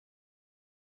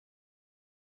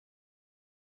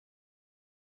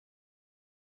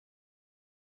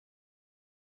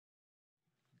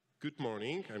Good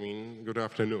morning, good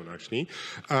afternoon, actually.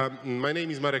 My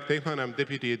name is Marek, Tejchman. I'm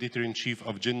Deputy Editor-in-Chief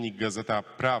of Dziennik, Gazeta,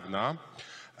 Prawna,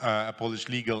 a Polish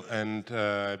legal and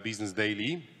business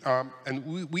daily. And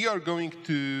we are going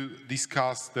to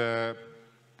discuss the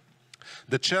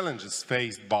challenges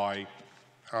faced by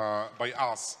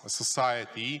us, a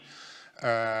society,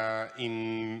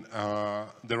 in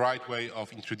the right way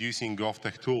of introducing Gov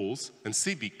Tech tools and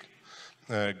civic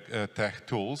tech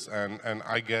tools, and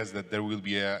I guess that there will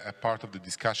be a part of the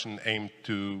discussion aimed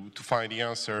to find the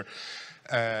answer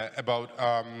about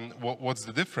what's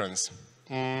the difference.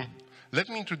 Let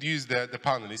me introduce the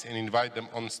panelists and invite them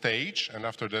on stage, and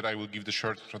after that I will give the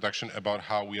short introduction about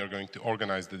how we are going to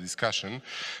organize the discussion.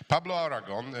 Pablo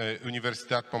Aragón,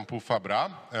 Universitat Pompeu Fabra,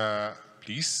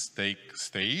 please take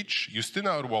stage.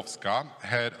 Justyna Orłowska,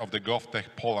 head of the Gov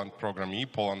Tech Poland program,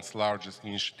 Poland's largest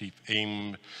initiative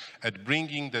aimed at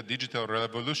bringing the digital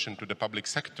revolution to the public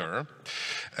sector.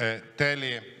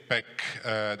 Teele,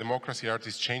 Pehk, democracy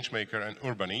artist, Changemaker, and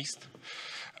Urbanist.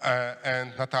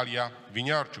 And Nataliia,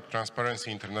 Vyniarchuk,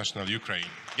 Transparency International, Ukraine.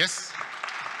 Yes,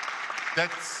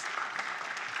 that's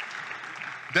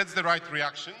the right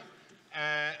reaction.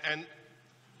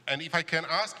 And if I can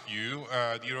ask you,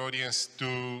 dear audience,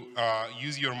 to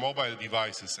use your mobile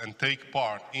devices and take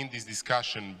part in this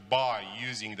discussion by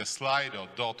using the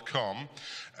slido.com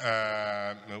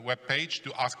webpage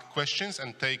to ask questions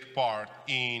and take part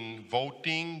in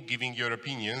voting, giving your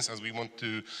opinions, as we want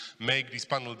to make this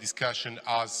panel discussion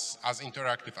as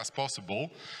interactive as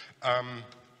possible.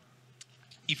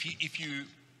 If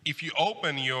you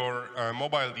open your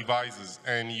mobile devices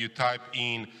and you type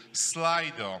in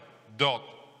slido.com,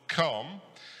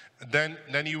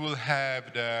 then you will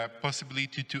have the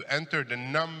possibility to enter the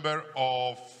number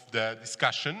of the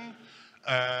discussion.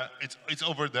 It's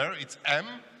over there. It's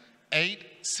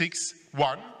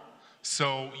M861.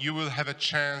 So you will have a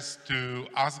chance to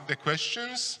ask the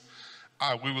questions.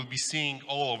 We will be seeing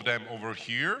all of them over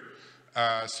here.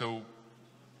 So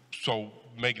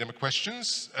make them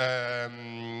questions,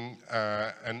 and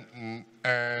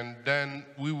then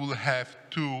we will have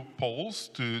two polls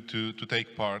to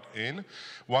take part in.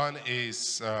 One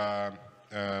is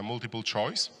multiple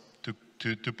choice,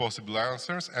 two possible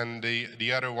answers, and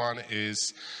the other one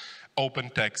is open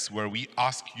text, where we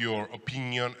ask your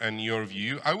opinion and your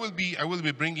view. I will be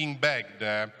bringing back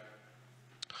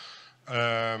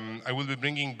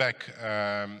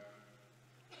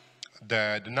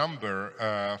the number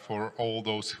for all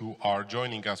those who are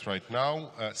joining us right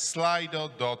now,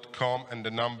 slido.com, and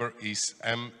the number is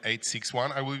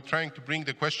M861. I will be trying to bring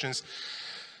the questions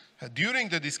during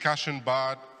the discussion,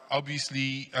 but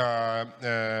obviously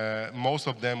most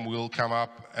of them will come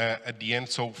up at the end,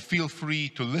 so feel free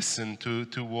to listen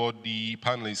to what the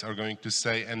panelists are going to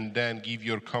say and then give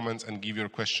your comments and give your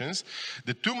questions.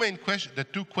 The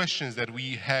two questions that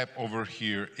we have over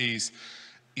here is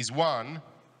one,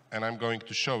 and I'm going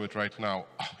to show it right now.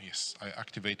 Oh yes, I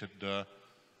activated the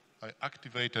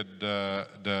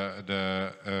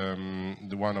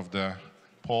one of the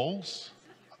polls.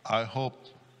 I hope,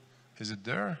 is it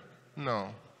there?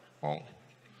 No. Well,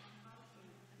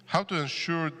 how to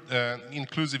ensure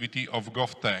inclusivity of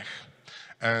Gov Tech?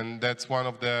 And that's one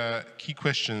of the key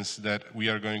questions that we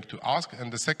are going to ask.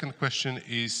 And the second question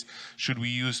is, should we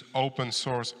use open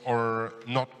source or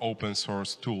not open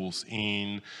source tools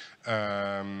in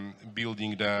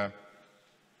building the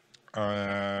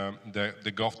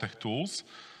Gov Tech tools?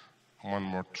 One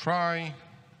more try.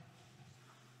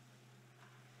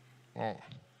 Oh,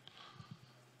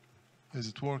 is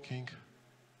it working?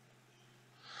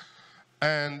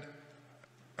 And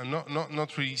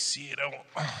not really see it all.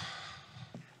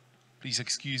 Please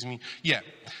excuse me. Yeah,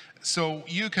 so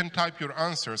you can type your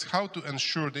answers, how to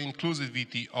ensure the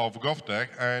inclusivity of Gov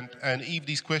Tech, and if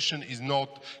this question is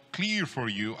not clear for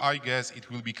you, I guess it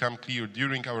will become clear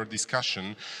during our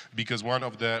discussion, because one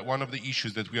of the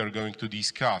issues that we are going to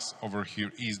discuss over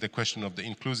here is the question of the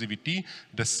inclusivity.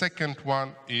 The second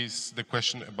one is the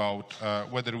question about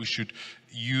whether we should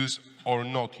use or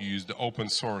not use the open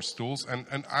source tools,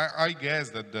 and I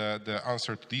guess that the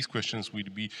answer to these questions will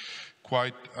be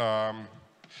quite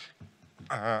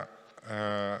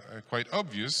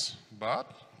obvious,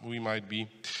 but we might be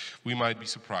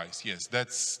surprised. Yes,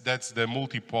 that's the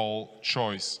multiple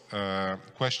choice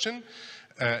question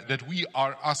that we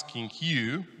are asking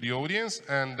you, the audience,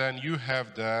 and then you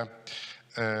have the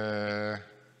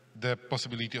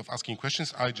possibility of asking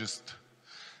questions.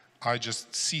 I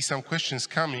just see some questions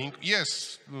coming.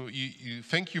 Yes,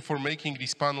 thank you for making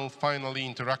this panel finally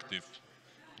interactive.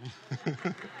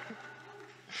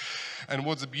 and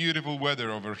what's the beautiful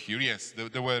weather over here. Yes,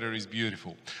 the weather is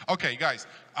beautiful. Okay, guys,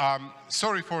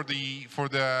 sorry for the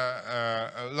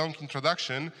long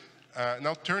introduction.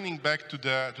 Now turning back to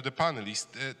the panelists,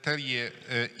 Teele,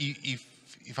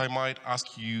 if I might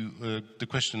ask you the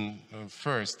question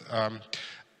first.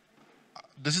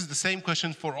 This is the same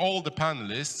question for all the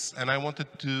panelists, and I wanted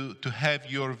to have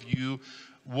your view.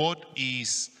 What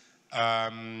is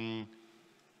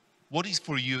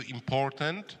for you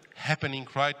important happening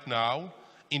right now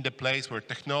in the place where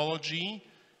technology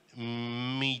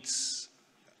meets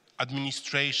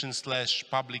administration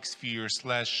 / public sphere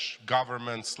 /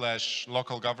 government /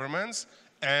 local governments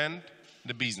and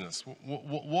the business?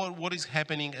 What is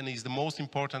happening and is the most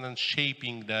important and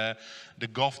shaping the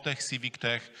Gov Tech, Civic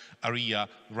Tech area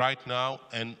right now,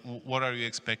 and what are you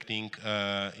expecting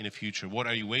in the future? What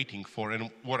are you waiting for, and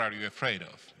what are you afraid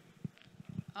of?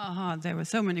 There were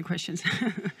so many questions.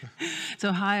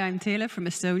 So hi, I'm Teele from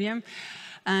Estonia.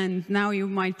 And now you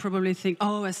might probably think,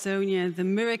 oh, Estonia, the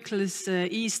miraculous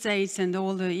e-states and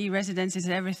all the e-residences,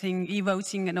 everything,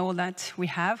 e-voting and all that we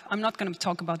have. I'm not going to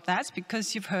talk about that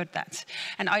because you've heard that.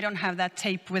 And I don't have that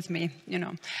tape with me, you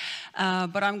know.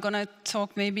 But I'm going to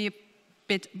talk maybe a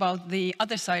bit about the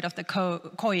other side of the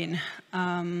coin.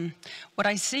 What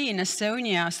I see in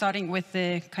Estonia, starting with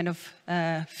the kind of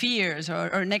fears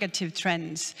or negative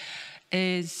trends,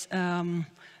 is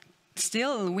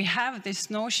still, we have this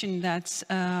notion that,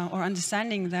 or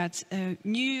understanding that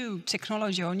new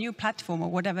technology or new platform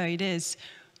or whatever it is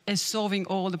solving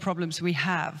all the problems we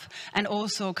have. And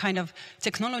also kind of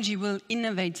technology will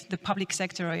innovate the public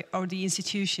sector or the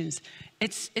institutions.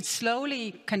 It's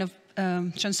slowly kind of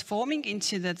transforming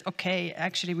into that, okay,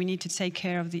 actually we need to take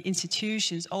care of the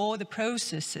institutions, all the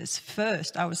processes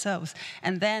first ourselves.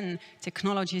 And then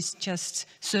technology is just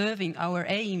serving our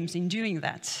aims in doing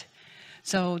that.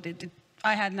 So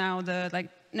I had now the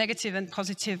negative and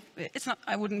positive. It's not.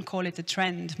 I wouldn't call it a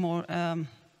trend, more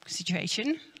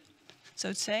situation, so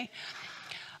to say.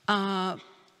 And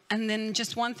then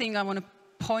just one thing I want to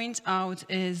point out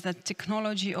is that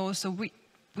technology also.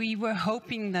 We were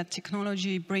hoping that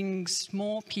technology brings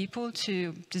more people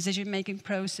to decision-making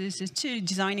processes, to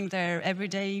designing their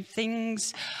everyday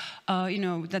things. You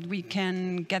know, that we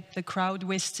can get the crowd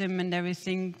wisdom and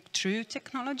everything through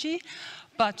technology.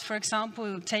 But, for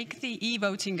example, take the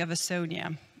e-voting of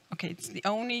Estonia. Okay, it's the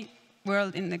only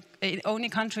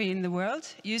country in the world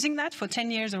using that for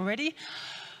 10 years already,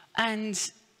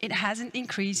 and it hasn't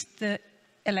increased the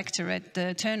electorate,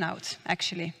 the turnout,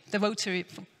 actually, the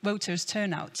voters'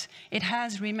 turnout. It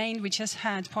has remained. We just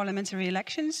had parliamentary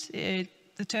elections. The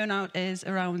turnout is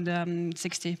around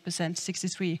 60%,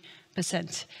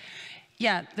 63%.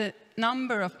 Yeah, the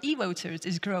number of e-voters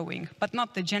is growing, but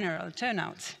not the general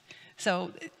turnout.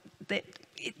 So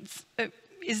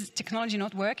is technology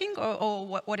not working,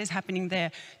 or what is happening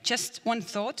there? Just one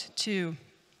thought to,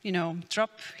 you know,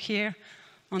 drop here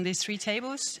on these three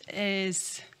tables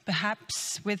is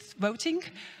perhaps with voting,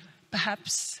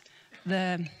 perhaps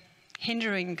the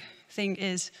hindering thing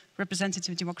is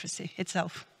representative democracy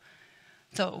itself.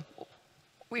 So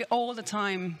we all the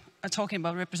time are talking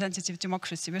about representative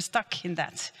democracy. We're stuck in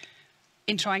that,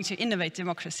 in trying to innovate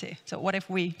democracy. So what if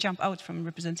we jump out from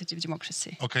representative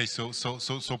democracy? Okay, so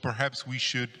perhaps we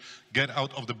should get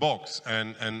out of the box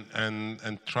and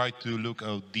try to look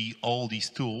at all these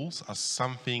tools as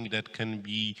something that can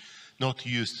be not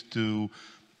used to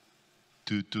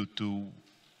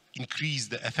increase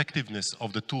the effectiveness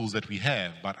of the tools that we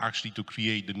have, but actually to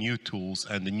create the new tools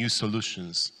and the new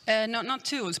solutions. Not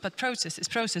tools, but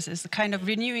processes, kind of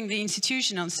renewing the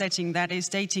institutional setting that is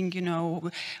dating, you know,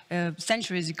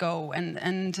 centuries ago,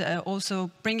 and also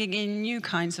bringing in new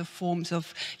kinds of forms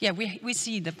of, yeah, we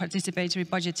see the participatory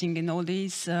budgeting in all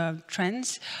these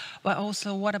trends, but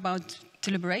also what about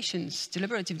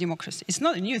deliberative democracy? It's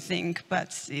not a new thing,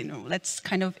 but, you know, let's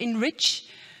kind of enrich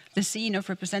the scene of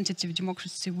representative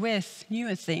democracy with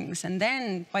newer things. And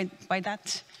then by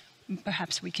that,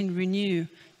 perhaps we can renew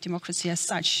democracy as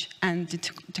such, and the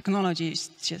technology is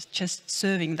just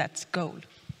serving that goal.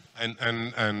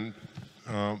 And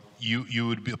you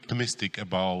would be optimistic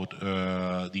about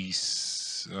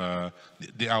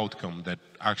the outcome, that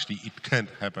actually it can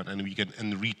happen and we can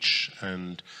enrich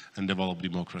and develop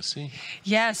democracy?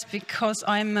 Yes, because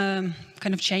I'm a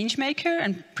kind of change maker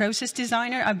and process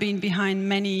designer. I've been behind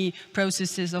many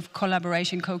processes of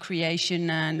collaboration, co-creation,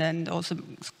 and also a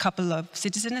couple of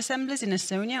citizen assemblies in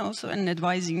Estonia also, and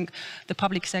advising the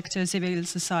public sector, civil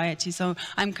society. So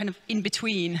I'm kind of in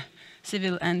between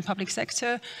civil and public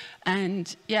sector.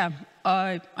 And yeah,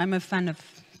 I'm a fan of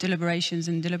deliberations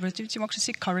and deliberative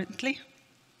democracy currently,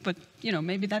 but you know,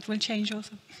 maybe that will change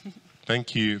also.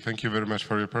 Thank you very much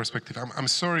for your perspective. I'm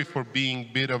sorry for being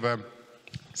a bit of a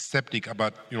skeptic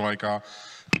about, you know, like to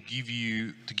give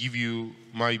you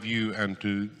my view and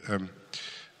to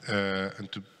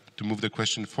move the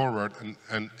question forward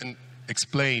and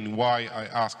explain why I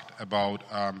asked about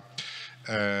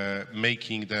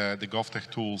making the Gov Tech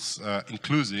tools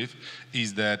inclusive.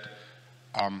 Is that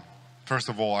first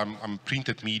of all, I'm a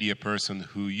printed media person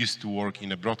who used to work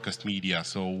in a broadcast media,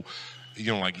 so you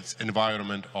know, like it's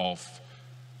environment of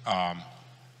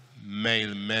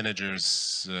male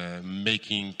managers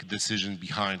making decisions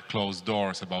behind closed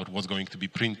doors about what's going to be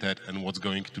printed and what's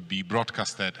going to be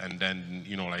broadcasted, and then,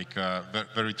 you know, like a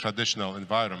very traditional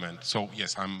environment. So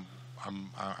yes,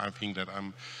 I think that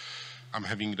I'm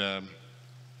having the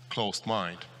closed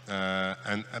mind.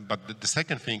 But the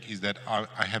second thing is that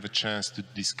I have a chance to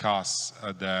discuss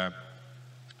the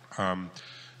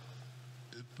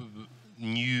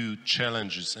new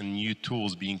challenges and new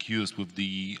tools being used with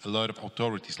a lot of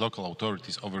authorities, local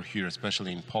authorities over here,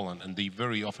 especially in Poland, and they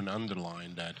very often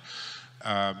underline that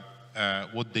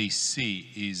what they see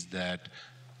is that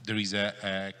there is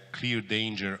a clear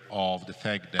danger of the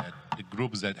fact that the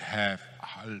groups that have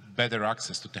better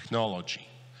access to technology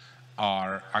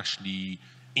are actually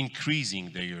increasing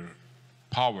their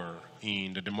power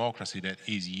in the democracy that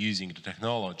is using the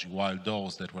technology, while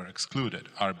those that were excluded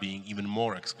are being even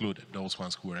more excluded. Those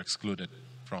ones who were excluded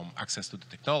from access to the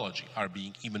technology are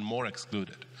being even more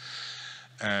excluded.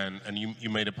 And you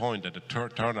made a point that the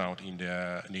turnout in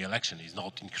the election is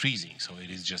not increasing, so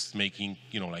it is just making,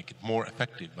 you know, like it more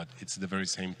effective, but it's the very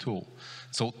same tool.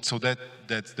 So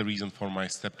that's the reason for my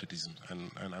skepticism,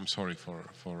 and I'm sorry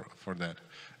for that.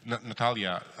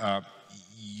 Nataliia,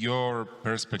 your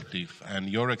perspective and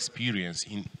your experience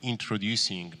in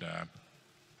introducing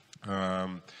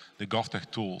the Gov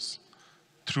Tech tools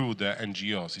through the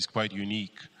NGOs is quite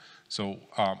unique. So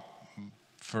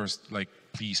first, like,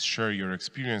 please share your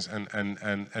experience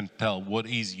and tell what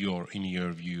is in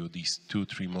your view, these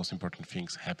 2-3 most important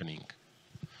things happening.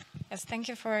 Yes, thank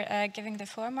you for giving the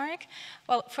floor, Marek.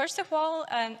 Well, first of all,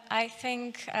 I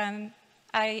think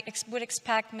I would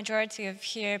expect majority of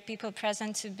here people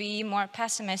present to be more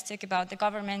pessimistic about the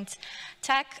government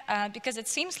tech because it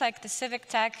seems like the civic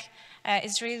tech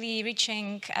is really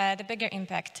reaching the bigger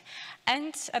impact.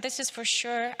 And this is for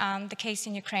sure the case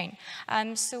in Ukraine.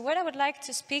 So what I would like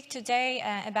to speak today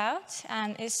about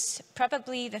is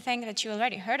probably the thing that you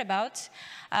already heard about,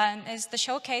 is the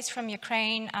showcase from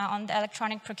Ukraine on the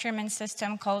electronic procurement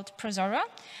system called Prozoro,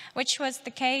 which was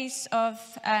the case of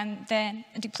the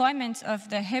deployment of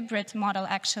the hybrid model,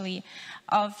 actually,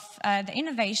 of the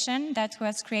innovation that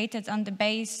was created on the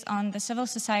base on the civil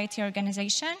society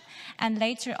organization and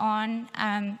later on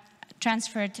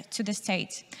transferred to the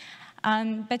state.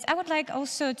 But I would like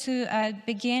also to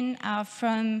begin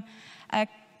from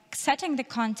setting the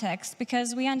context,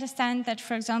 because we understand that,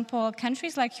 for example,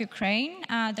 countries like Ukraine,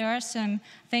 there are some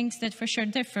things that for sure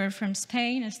differ from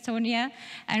Spain, Estonia,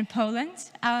 and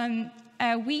Poland.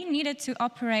 We needed to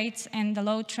operate in the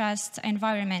low-trust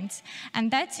environment, and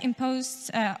that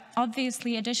imposed,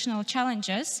 obviously, additional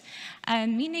challenges,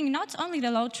 meaning not only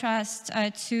the low trust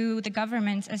to the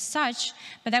government as such,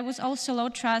 but there was also low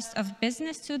trust of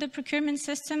business to the procurement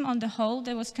system on the whole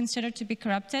that was considered to be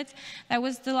corrupted. There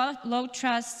was the low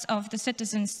trust of the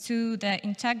citizens to the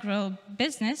integral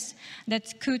business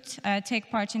that could take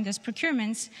part in these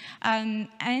procurements.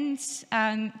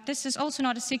 This is also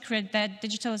not a secret that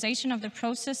digitalization of the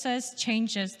processes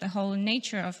changes the whole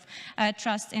nature of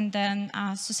trust in the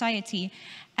society,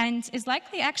 and is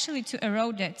likely actually to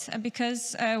erode it,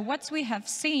 because what we have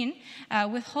seen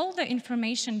with all the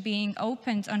information being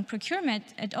opened on procurement,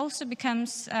 it also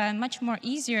becomes much more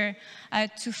easier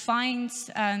to find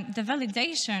the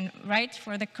validation, right,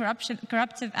 for the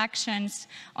corruptive actions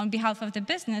on behalf of the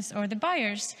business or the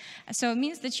buyers. So it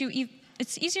means that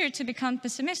it's easier to become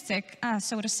pessimistic,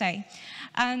 so to say.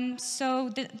 So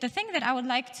the thing that I would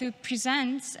like to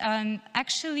present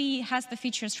actually has the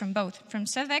features from both, from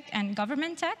civic and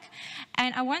government tech,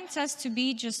 and I want us to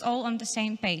be just all on the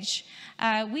same page.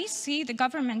 We see the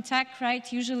government tech,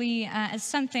 right, usually as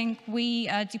something we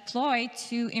deploy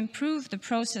to improve the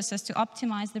processes, to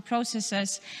optimize the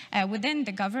processes within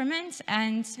the government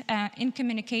and in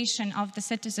communication of the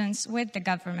citizens with the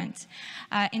government.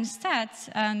 Instead,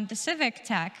 the civic specific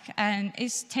tech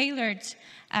is tailored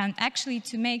actually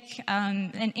to make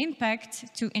an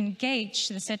impact, to engage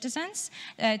the citizens,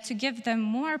 to give them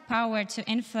more power to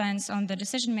influence on the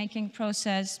decision-making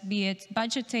process, be it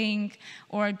budgeting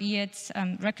or be it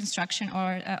reconstruction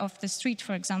or of the street,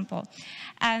 for example.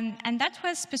 And that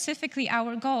was specifically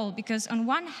our goal, because on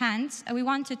one hand, we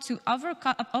wanted to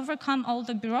overcome all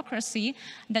the bureaucracy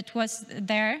that was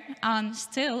there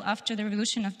still after the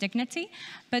Revolution of Dignity,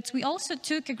 but we also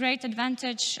took a great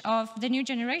advantage of the new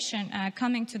generation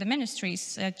coming to the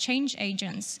ministries, change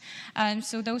agents.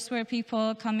 So those were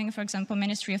people coming, for example,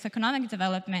 Ministry of Economic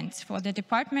Development, for the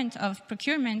Department of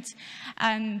Procurement.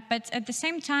 But at the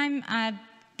same time,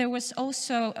 there was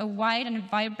also a wide and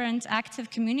vibrant, active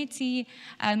community,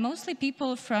 mostly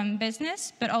people from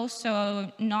business, but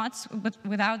also not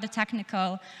without the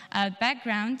technical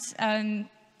background,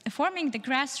 forming the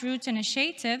grassroots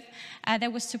initiative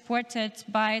that was supported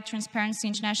by Transparency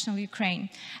International Ukraine.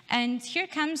 And here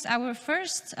comes our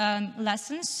first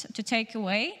lessons to take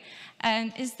away,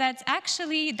 is that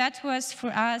actually that was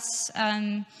for us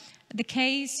the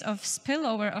case of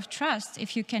spillover of trust,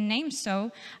 if you can name so,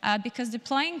 because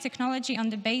deploying technology on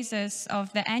the basis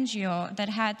of the NGO that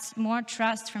had more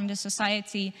trust from the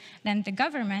society than the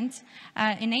government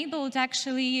enabled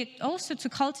actually also to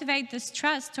cultivate this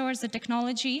trust towards the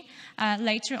technology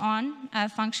later on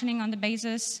functioning on the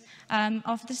basis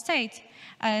of the state.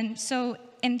 So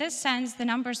in this sense, the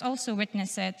numbers also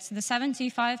witness it. The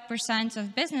 75%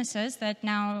 of businesses that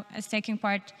now are taking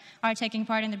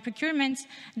part in the procurement,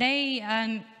 they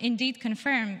indeed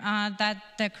confirm that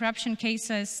the corruption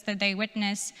cases that they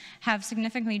witness have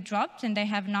significantly dropped and they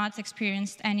have not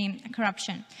experienced any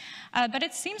corruption. But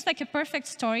it seems like a perfect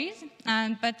story,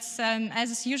 but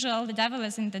as usual, the devil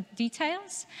is in the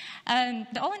details.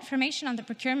 All information on the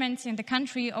procurement in the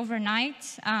country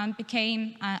overnight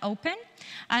became open.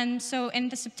 And so in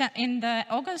the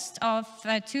August of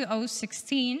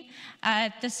 2016,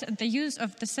 the use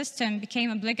of the system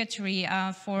became obligatory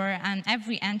for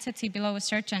every entity below a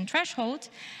certain threshold.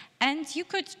 And you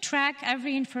could track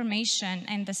every information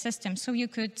in the system, so you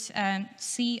could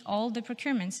see all the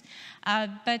procurements.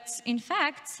 But in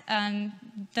fact,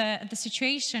 the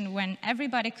situation when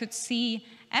everybody could see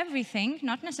everything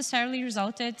not necessarily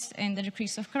resulted in the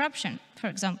decrease of corruption, for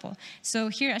example. So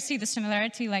here I see the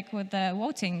similarity like with the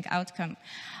voting outcome.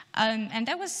 And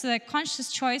that was a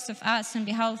conscious choice of us on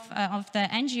behalf of the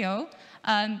NGO,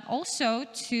 also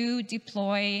to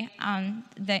deploy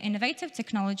the innovative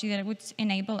technology that would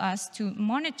enable us to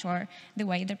monitor the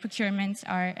way the procurements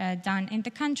are done in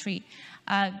the country.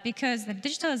 Because the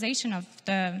digitalization of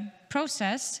the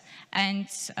process and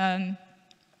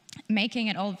making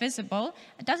it all visible,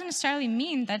 it doesn't necessarily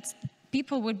mean that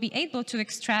people would be able to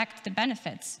extract the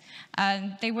benefits.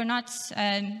 They were not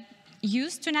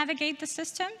used to navigate the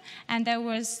system, and there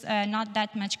was not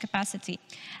that much capacity.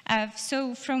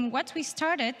 So from what we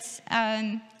started,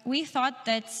 we thought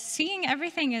that seeing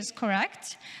everything is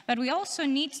correct, but we also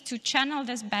need to channel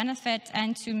this benefit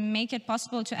and to make it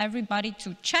possible to everybody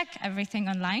to check everything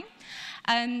online.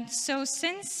 So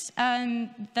since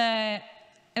the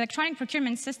electronic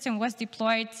procurement system was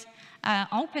deployed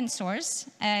open source,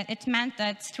 it meant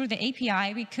that through the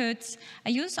API we could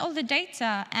use all the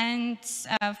data and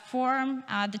form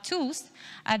the tools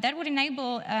that would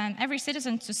enable every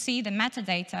citizen to see the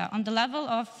metadata on the level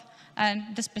of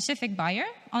the specific buyer,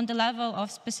 on the level of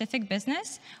specific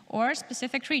business or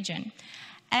specific region.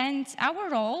 And our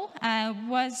role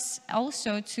was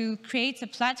also to create a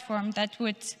platform that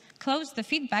would close the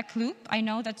feedback loop. I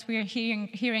know that we're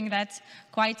hearing that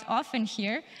quite often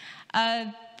here.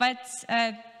 But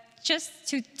just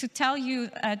to tell you,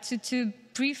 to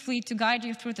briefly to guide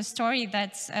you through the story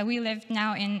that we lived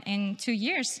now in 2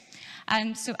 years.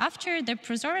 So after the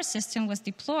Prozora system was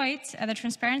deployed, the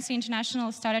Transparency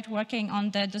International started working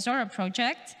on the Dozora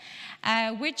project,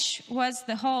 which was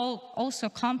the whole also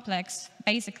complex,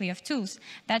 basically, of tools.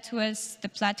 That was the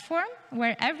platform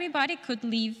where everybody could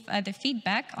leave the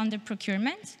feedback on the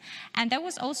procurement. And there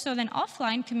was also an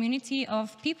offline community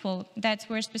of people that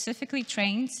were specifically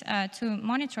trained to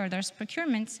monitor those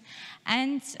procurements.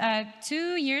 And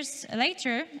 2 years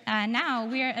later, now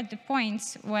we are at the point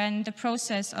when the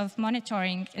process of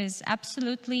monitoring is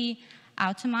absolutely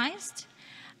automized.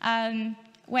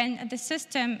 When the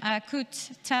system could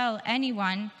tell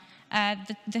anyone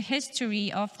the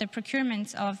history of the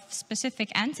procurement of specific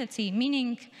entity,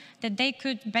 meaning that they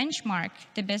could benchmark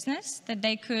the business, that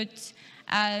they could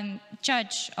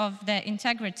judge of the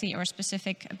integrity or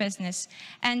specific business.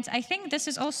 And I think this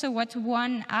is also what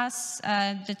won us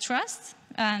the trust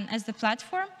as the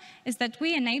platform, is that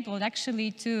we enabled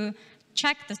actually to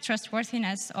check the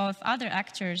trustworthiness of other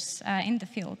actors in the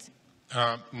field.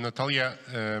 Nataliia,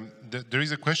 there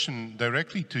is a question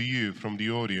directly to you from the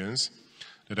audience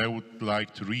that I would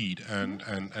like to read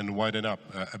and widen up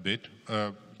a bit,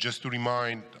 just to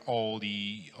remind all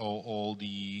the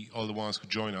ones who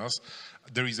join us.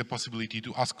 There is a possibility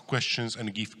to ask questions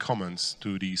and give comments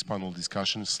to this panel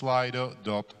discussion.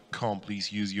 Slido.com.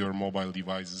 Please use your mobile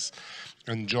devices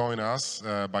and join us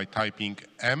by typing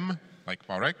M, like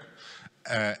Marek,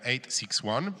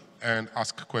 861, and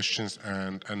ask questions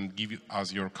and give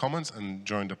us your comments and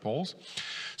join the polls.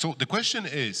 So the question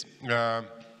is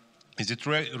it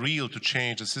real to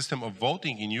change the system of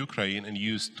voting in Ukraine and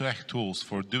use tech tools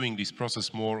for doing this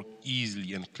process more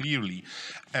easily and clearly?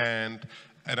 And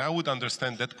I would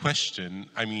understand that question,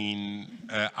 I mean,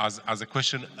 as a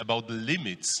question about the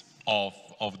limits of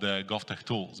the Gov Tech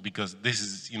tools, because this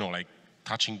is, you know, like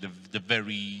touching the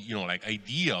very, you know, like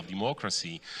idea of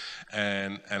democracy,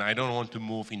 and I don't want to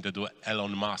move into the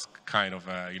Elon Musk kind of,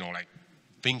 you know, like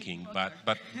thinking, but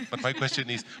my question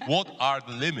is, what are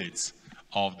the limits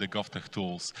of the Gov Tech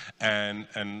tools? And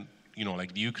you know,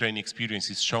 like the Ukraine experience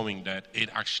is showing that it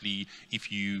actually,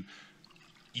 if you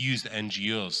use the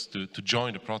NGOs to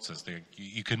join the process,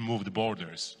 you can move the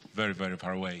borders very, very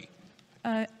far away.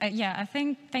 Yeah, I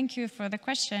think, thank you for the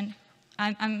question.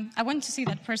 I want to see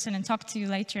that person and talk to you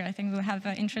later. I think we'll have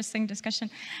an interesting discussion.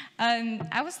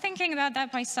 I was thinking about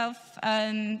that myself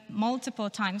multiple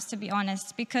times, to be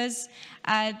honest, because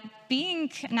being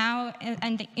now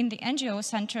in the NGO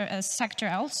sector,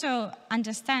 I also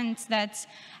understand that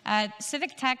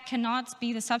civic tech cannot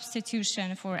be the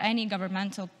substitution for any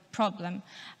governmental problem.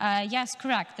 Yes,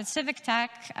 correct. The civic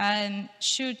tech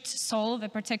should solve a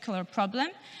particular problem,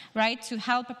 right, to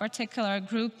help a particular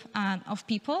group of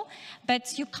people, but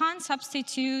you can't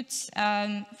substitute,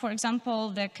 for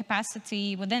example, the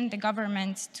capacity within the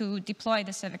government to deploy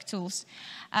the civic tools.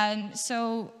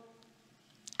 So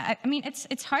I mean,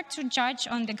 it's hard to judge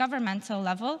on the governmental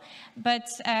level, but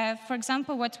for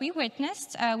example, what we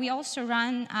witnessed, we also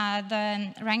ran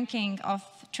the ranking of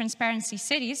transparency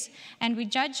cities, and we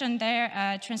judge on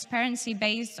their transparency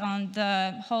based on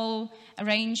the whole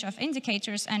range of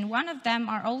indicators, and one of them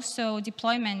are also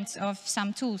deployment of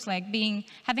some tools, like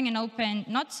having an open,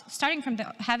 not starting from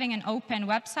having an open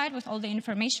website with all the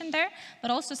information there,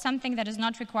 but also something that is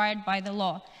not required by the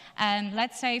law.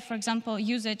 Let's say, for example,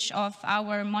 usage of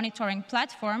our monitoring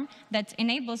platform that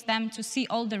enables them to see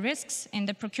all the risks in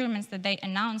the procurements that they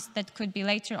announce that could be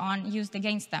later on used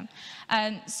against them.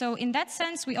 So in that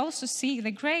sense, we also see the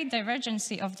great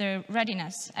divergence of their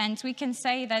readiness. And we can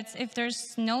say that if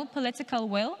there's no political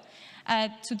will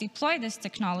to deploy this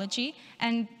technology,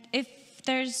 and if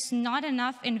there's not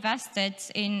enough invested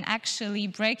in actually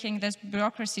breaking these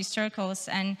bureaucracy circles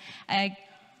and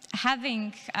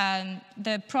having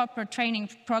the proper training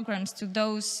programs to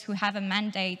those who have a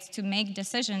mandate to make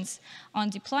decisions on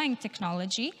deploying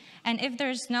technology, and if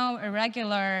there's no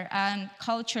irregular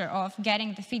culture of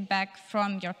getting the feedback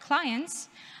from your clients,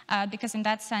 because in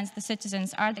that sense the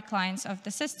citizens are the clients of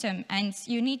the system, and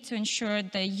you need to ensure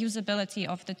the usability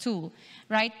of the tool,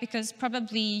 right? Because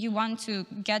probably you want to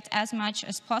get as much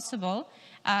as possible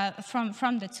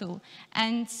from the tool.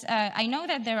 And I know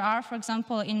that there are, for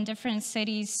example, in different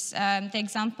cities, the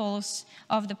examples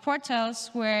of the portals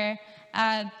where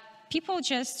people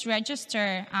just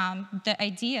register the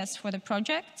ideas for the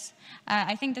projects.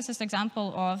 I think this is the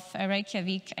example of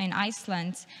Reykjavik in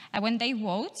Iceland. When they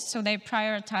vote, so they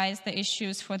prioritize the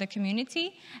issues for the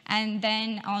community, and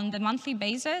then on the monthly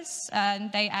basis,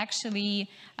 they actually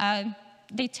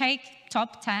they take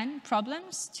top 10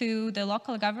 problems to the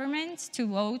local government to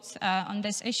vote on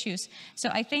these issues. So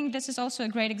I think this is also a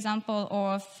great example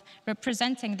of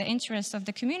representing the interests of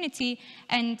the community.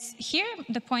 And here,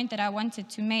 the point that I wanted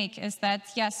to make is that,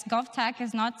 yes, Gov Tech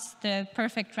is not the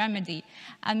perfect remedy.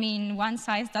 I mean, one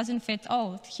size doesn't fit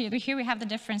all. Here we have the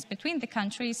difference between the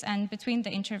countries and between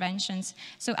the interventions.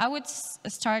 So I would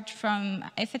start from,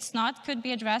 if it's not, could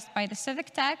be addressed by the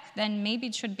civic tech, then maybe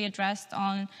it should be addressed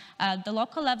on the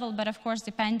local level, but of course,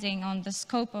 depending on the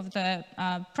scope of the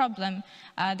problem,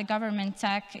 the government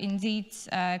tech indeed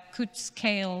could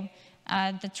scale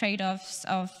the trade-offs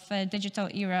of digital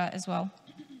era as well.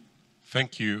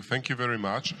 Thank you very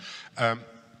much.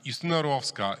 Justyna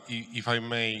Orłowska, if I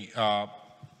may,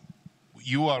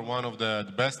 you are one of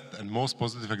the best and most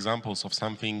positive examples of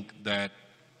something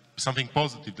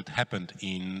positive that happened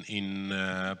in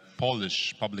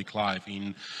Polish public life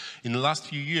in the last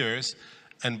few years.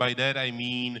 And by that I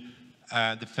mean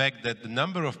the fact that the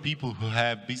number of people who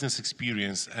have business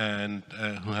experience and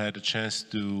who had a chance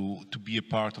to be a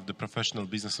part of the professional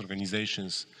business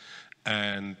organizations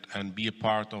and be a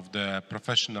part of the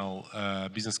professional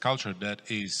business culture that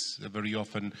is very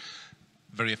often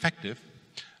very effective,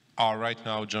 are right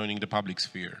now joining the public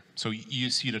sphere. So you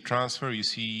see the transfer, you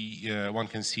see, one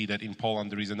can see that in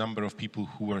Poland there is a number of people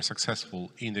who were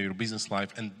successful in their business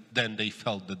life, and then they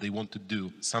felt that they want to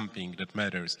do something that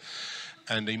matters,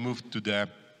 and they moved to the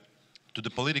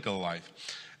political life.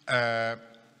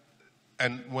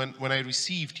 And when I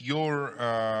received your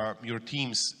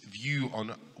team's view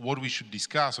on what we should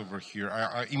discuss over here,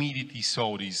 I immediately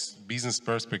saw this business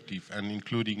perspective, and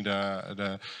including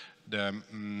the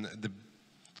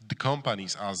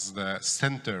companies as the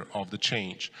center of the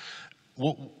change.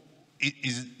 What,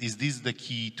 is this the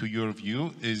key to your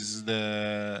view? Is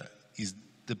the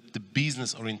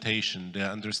business orientation, the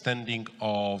understanding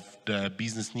of the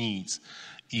business needs,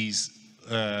 is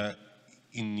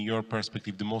in your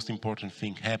perspective the most important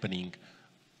thing happening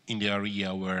in the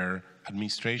area where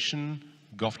administration,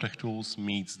 Gov Tech tools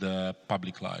meets the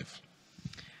public life?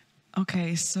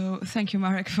 Okay, so thank you,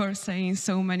 Marek, for saying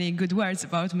so many good words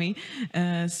about me.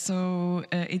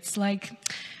 It's like...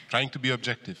 Trying to be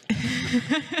objective.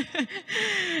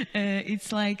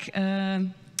 It's like...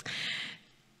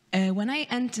 when I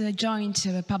joined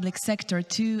the public sector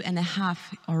 2.5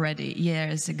 already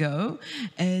years ago,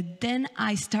 then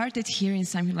I started hearing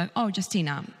something like, oh,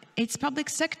 Justyna, it's public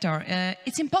sector,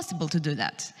 it's impossible to do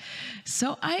that.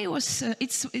 So I was,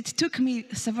 it took me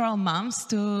several months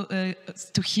to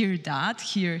hear that,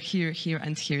 hear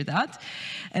and hear that.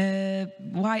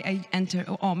 Why I enter,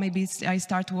 or maybe I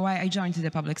start why I joined the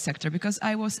public sector, because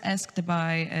I was asked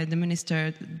by the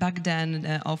minister back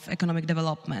then of economic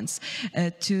developments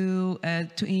to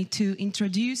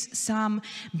introduce some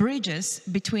bridges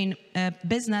between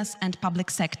business and public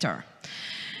sector.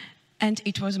 And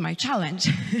it was my challenge.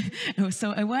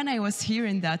 So when I was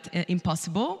hearing that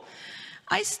impossible,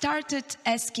 I started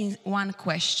asking one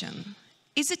question.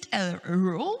 Is it a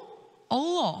rule or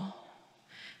law?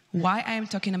 Why I am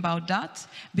talking about that?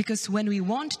 Because when we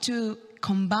want to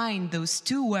combine those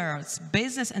two words,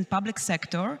 business and public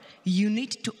sector, you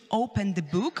need to open the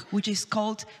book, which is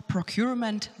called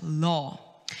procurement law.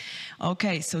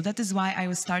 Okay, so that is why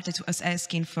I started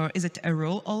asking for, is it a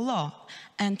rule or law?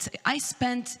 And I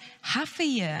spent half a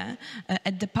year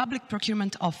at the public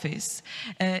procurement office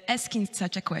asking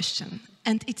such a question.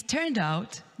 And it turned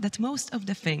out that most of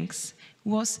the things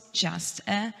was just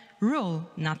a rule,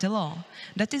 not a law.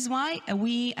 That is why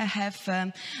we have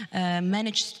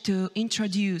managed to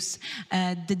introduce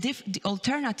the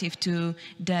alternative to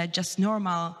the just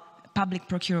normal public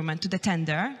procurement, to the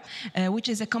tender, which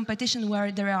is a competition where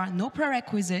there are no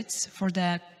prerequisites for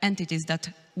the entities that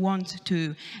want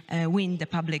to win the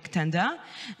public tender,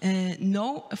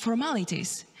 no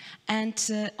formalities,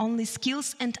 and only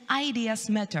skills and ideas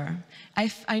matter.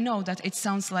 I know that it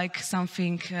sounds like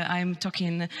something I'm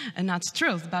talking not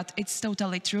truth, but it's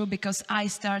totally true, because I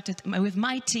started with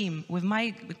my team, with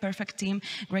my perfect team,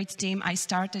 great team. I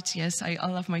started, yes, I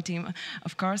love my team,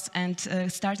 of course, and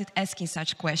started asking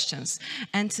such questions.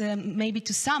 And maybe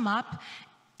to sum up,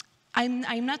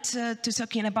 I'm not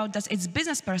talking about that. It's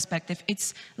business perspective.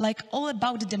 It's like all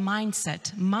about the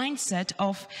mindset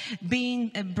of being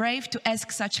brave to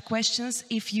ask such questions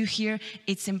if you hear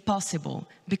it's impossible,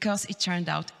 because it turned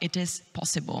out it is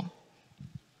possible.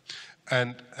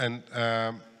 And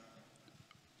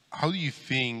how do you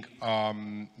think,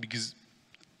 because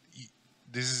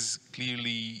this is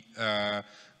clearly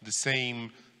the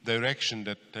same direction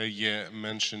that Teele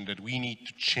mentioned, that we need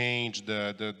to change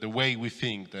the way we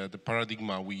think, the paradigm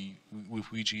with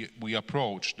which we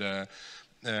approach the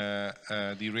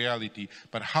reality,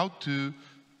 but how to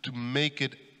make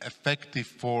it effective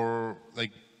for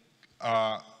like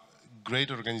a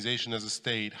great organization as a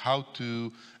state, how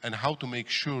to make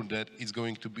sure that it's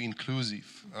going to be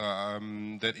inclusive,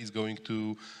 that it's going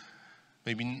to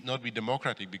maybe not be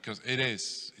democratic, because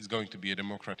it's going to be a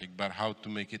democratic, but how to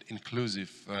make it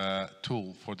inclusive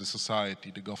tool for the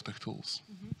society, the Gov Tech tools?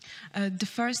 Mm-hmm. The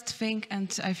first thing,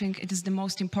 and I think it is the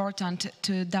most important,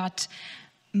 to that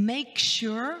make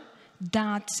sure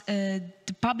that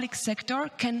the public sector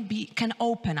can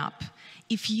open up.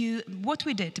 What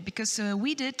we did, because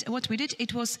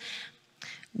it was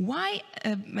why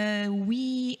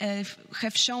we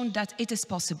have shown that it is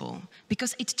possible.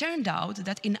 Because it turned out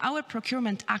that in our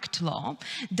Procurement Act law,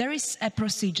 there is a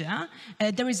procedure,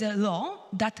 there is a law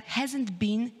that hasn't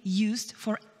been used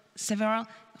for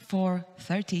for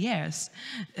 30 years.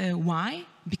 Why?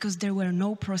 Because there were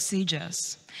no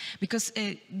procedures. Because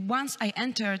once I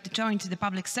joined the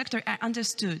public sector, I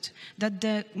understood that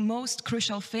the most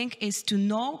crucial thing is to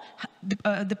know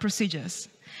the procedures.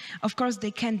 Of course,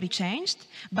 they can be changed,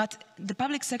 but the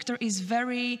public sector is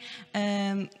very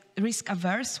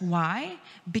risk-averse. Why?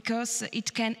 Because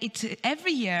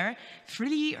every year,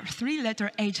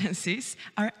 three-letter agencies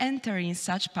are entering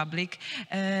such public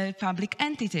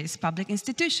entities, public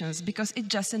institutions, because it's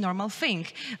just a normal thing,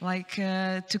 like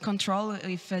to control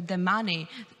if the money,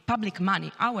 public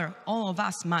money, all of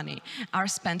us money, are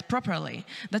spent properly.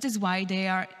 That is why they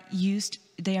are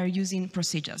using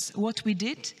procedures. What we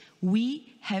did, we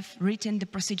have written the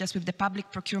procedures with the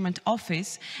Public Procurement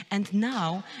Office, and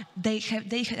now they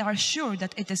are sure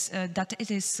that it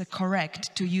is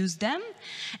correct to use them,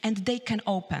 and they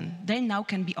now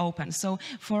can be open. So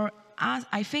for us,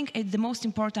 I think the most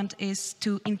important is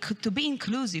to be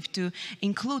inclusive, to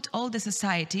include all the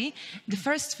society. The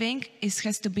first thing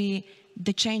has to be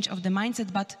the change of the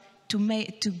mindset, but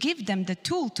to give them the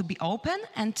tool to be open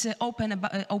and to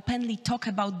openly talk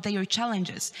about their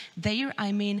challenges.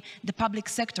 I mean the public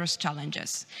sector's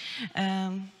challenges.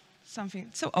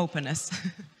 So openness.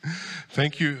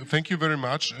 Thank you very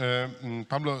much.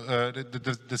 Pablo,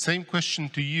 the same question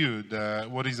to you,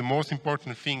 what is the most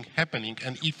important thing happening?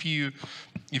 And if you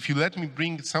let me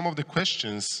bring some of the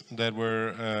questions that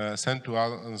were sent to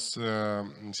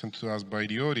us by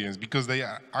the audience, because they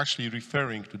are actually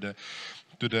referring to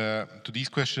these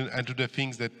questions and to the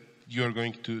things that you are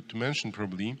going to mention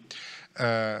probably.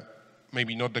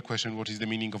 Maybe not the question, what is the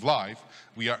meaning of life?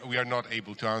 We are not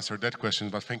able to answer that question,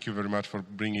 but thank you very much for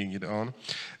bringing it on.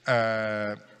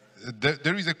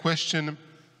 There is a question,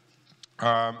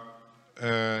 can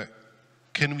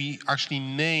we actually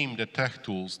name the tech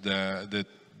tools that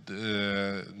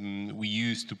we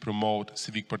use to promote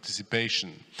civic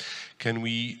participation? Can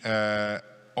we,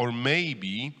 or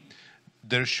maybe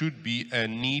there should be a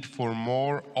need for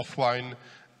more offline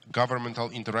governmental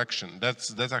interaction?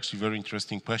 That's actually a very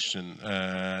interesting question,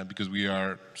 because we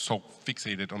are so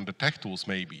fixated on the tech tools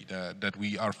maybe that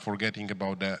we are forgetting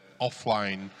about the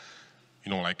offline,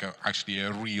 like actually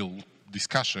a real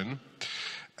discussion.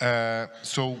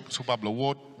 So Pablo,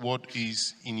 what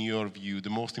is in your view the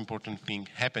most important thing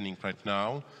happening right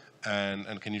now,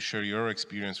 and can you share your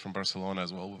experience from Barcelona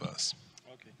as well with us?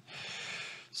 Okay.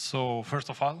 So first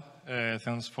of all,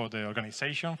 thanks for the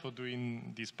organization for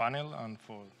doing this panel, and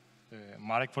for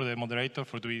Marek, for the moderator,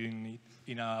 for doing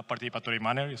it in a participatory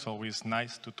manner. It's always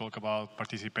nice to talk about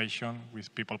participation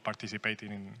with people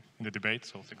participating in the debate,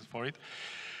 so thanks for it.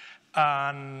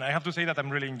 And I have to say that I'm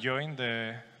really enjoying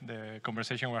the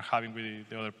conversation we're having with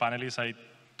the other panelists. I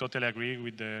totally agree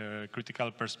with the critical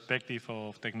perspective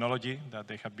of technology that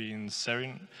they have been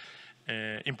sharing,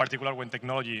 in particular when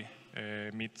technology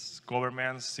meets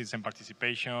governments, citizen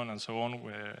participation, and so on.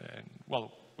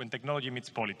 When technology meets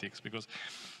politics, because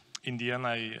in the end,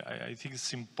 I think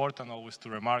it's important always to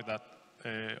remark that,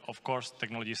 of course,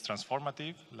 technology is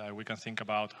transformative. Like we can think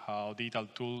about how digital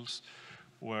tools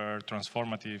were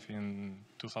transformative in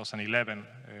 2011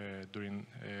 during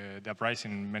the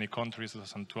uprising in many countries,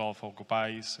 2012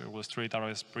 Occupies, Wall Street,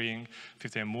 Arab Spring,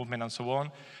 15th movement, and so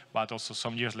on. But also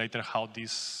some years later, how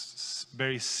these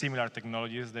very similar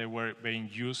technologies, they were being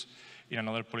used in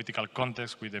another political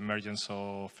context with the emergence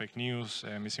of fake news,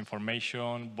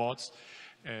 misinformation, bots.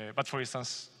 But for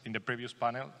instance, in the previous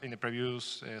panel, in the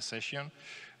previous session,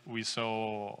 we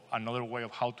saw another way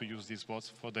of how to use these bots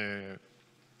for the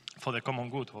common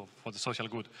good, or for the social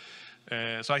good.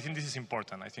 So I think this is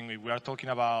important. I think we are talking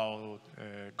about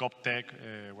Gov Tech,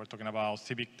 we're talking about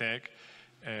civic tech,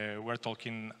 we're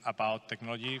talking about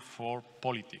technology for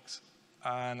politics.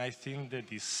 And I think the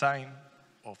design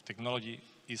of technology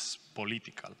is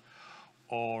political,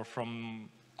 or from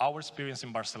our experience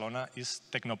in Barcelona, is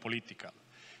technopolitical.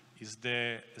 Is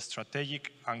the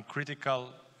strategic and critical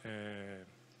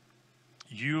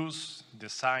use,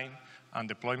 design, and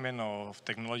deployment of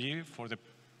technology for the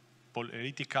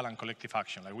political and collective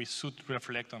action. Like we should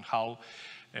reflect on how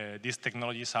these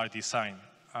technologies are designed.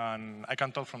 And I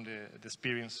can talk from the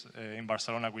experience in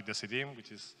Barcelona with the CEE,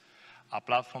 which is a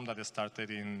platform that started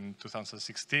in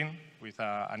 2016 with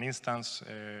an instance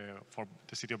for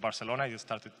the city of Barcelona. It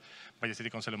started by the City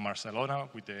Council of Barcelona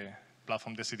with the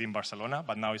platform the CEE in Barcelona,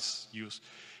 but now it's used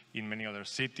in many other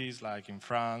cities, like in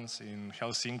France, in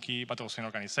Helsinki, but also in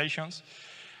organizations.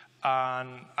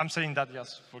 And I'm saying that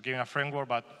just for giving a framework,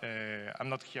 but I'm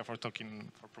not here for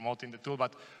promoting the tool,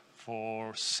 but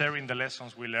for sharing the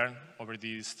lessons we learned over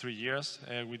these 3 years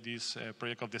with this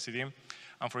project of the CEE.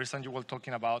 And for instance, you were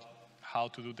talking about how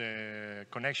to do the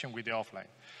connection with the offline.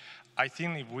 I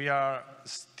think if we are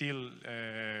still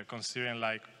considering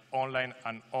like online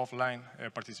and offline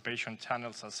participation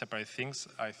channels as separate things,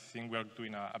 I think we are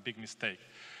doing a big mistake.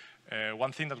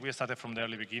 One thing that we started from the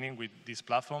early beginning with this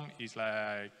platform is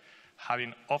like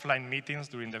having offline meetings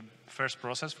during the first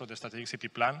process for the strategic city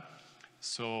plan.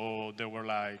 So there were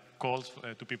like calls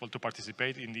to people to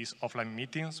participate in these offline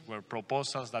meetings where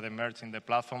proposals that emerged in the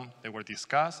platform, they were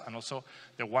discussed, and also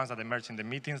the ones that emerged in the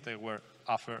meetings, they were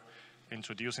after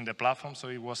introduced in the platform. So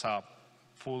it was a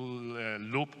full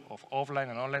loop of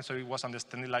offline and online. So it was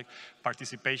understanding like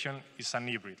participation is an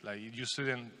hybrid. Like you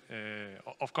shouldn't,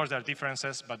 of course there are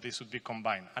differences, but they should be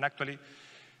combined. And actually,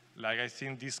 like I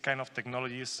think these kind of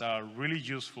technologies are really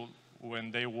useful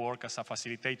when they work as a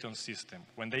facilitation system,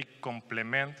 when they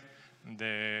complement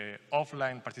the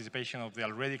offline participation of the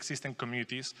already existing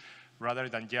communities rather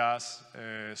than just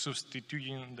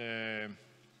substituting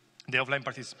the offline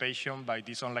participation by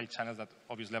these online channels that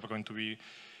obviously are going to be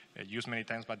used many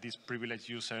times by these privileged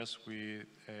users with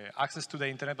access to the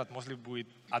internet, but mostly with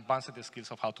advanced skills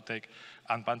of how to take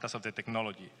advantage of the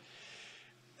technology.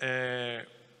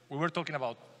 We were talking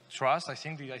about trust. I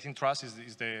think trust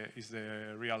is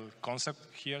the real concept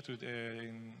here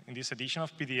in this edition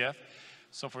of PDF.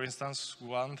 So, for instance,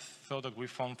 one thought that we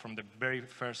found from the very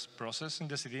first process in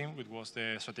the city, which was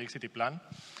the strategic city plan,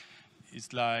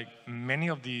 is like many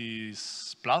of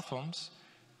these platforms,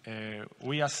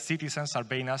 we as citizens are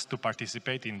being asked to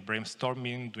participate in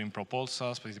brainstorming, doing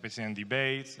proposals, participating in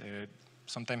debates,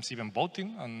 sometimes even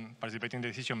voting and participating in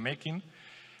decision making.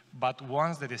 But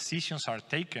once the decisions are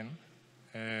taken,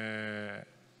 that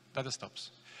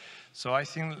stops. So I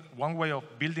think one way of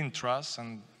building trust,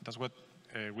 and that's what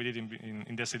we did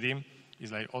in the CDM,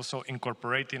 is like also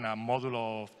incorporating a module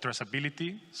of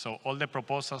traceability. So all the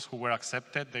proposals who were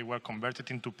accepted, they were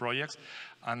converted into projects,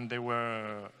 and they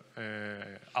were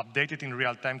updated in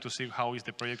real time to see how is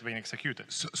the project being executed.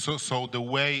 So the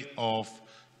way of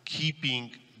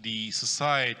keeping the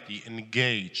society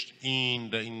engaged in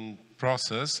the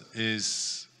process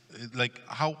is like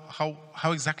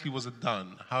how exactly was it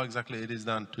done? How exactly it is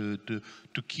done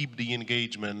to keep the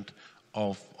engagement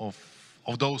of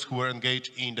those who were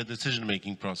engaged in the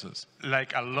decision-making process?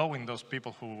 Like allowing those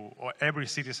people or every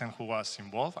citizen who was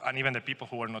involved, and even the people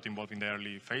who were not involved in the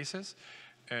early phases,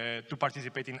 to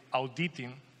participate in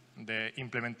auditing the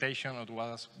implementation of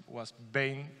what was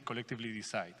being collectively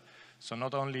decided. So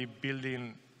not only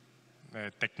building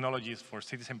technologies for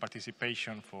citizen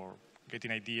participation, for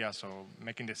getting ideas or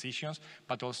making decisions,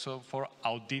 but also for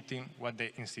auditing what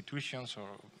the institutions or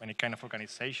any kind of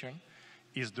organization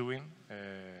is doing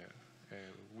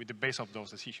with the base of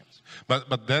those decisions.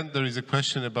 But then there is a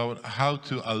question about how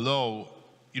to allow,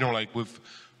 like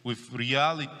with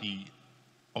reality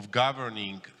of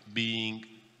governing being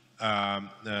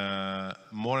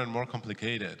more and more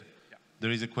complicated, yeah.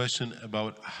 There is a question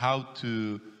about how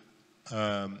to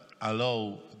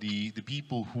allow the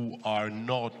people who are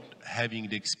not having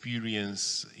the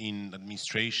experience in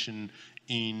administration,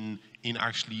 in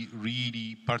actually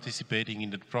really participating in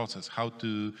that process, how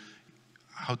to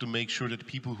make sure that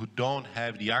people who don't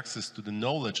have the access to the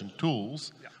knowledge and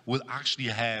tools, yeah. will actually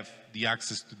have the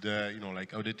access to the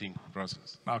like auditing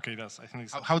process. Okay, I think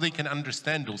how they can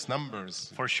understand those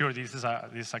numbers. For sure, this is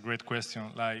a great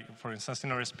question. Like, for instance,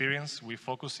 in our experience, we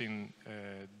focus in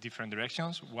different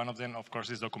directions. One of them, of course,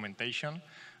 is documentation,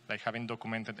 like having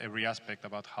documented every aspect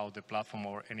about how the platform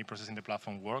or any process in the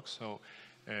platform works. So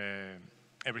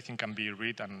everything can be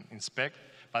read and inspect,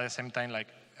 but at the same time, like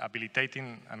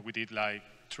habilitating, and we did like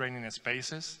training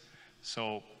spaces.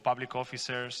 So public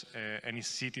officers, any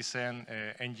citizen,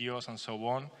 NGOs, and so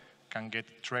on, can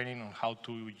get training on how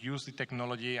to use the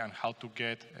technology and how to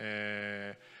get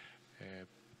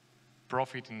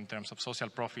profit in terms of social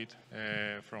profit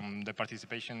from the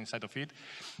participation inside of it.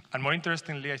 And more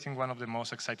interestingly, I think one of the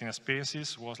most exciting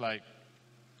experiences was like,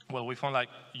 well, we found like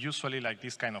usually like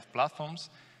these kind of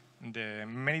platforms,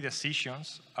 many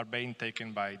decisions are being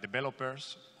taken by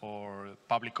developers or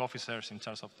public officers in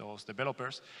charge of those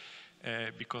developers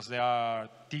because they are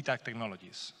TTAC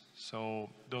technologies. So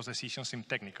those decisions seem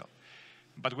technical.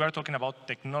 But we are talking about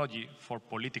technology for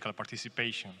political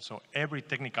participation. So every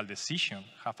technical decision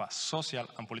has a social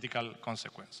and political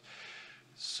consequence.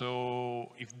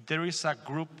 So if there is a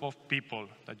group of people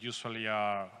that usually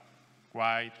are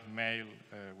white, male,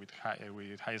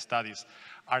 with high studies,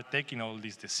 are taking all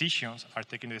these decisions, are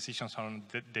taking the decisions on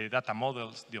the data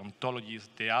models, the ontologies,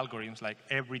 the algorithms, like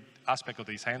every aspect of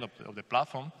the design of the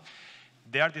platform,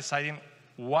 they are deciding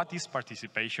what is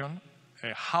participation,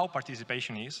 how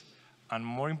participation is, and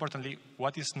more importantly,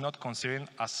 what is not considered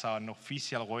as an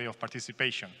official way of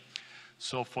participation.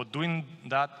 So for doing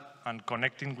that and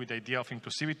connecting with the idea of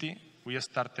inclusivity, we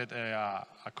started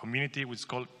a community which is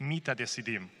called Mita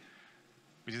Decidim,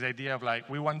 which is the idea of like,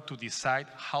 we want to decide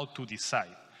how to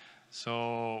decide.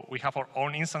 So we have our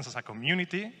own instance as a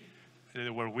community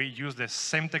where we use the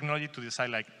same technology to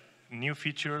decide like new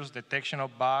features, detection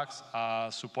of bugs,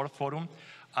 support forum,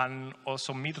 and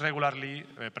also meet regularly,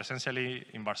 presentially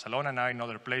in Barcelona, now in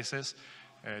other places,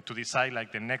 to decide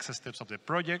like the next steps of the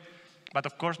project. But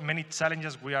of course, many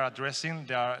challenges we are addressing,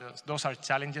 those are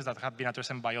challenges that have been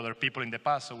addressed by other people in the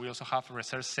past. So we also have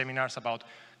research seminars about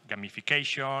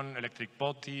gamification, electric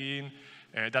voting,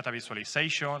 data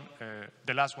visualization.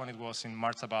 The last one, it was in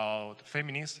March about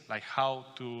feminists, like how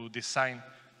to design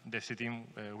the city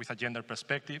with a gender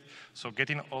perspective. So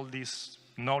getting all this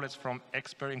knowledge from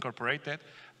experts incorporated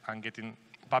and getting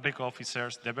public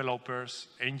officers, developers,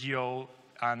 NGO,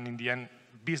 and in the end,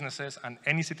 businesses and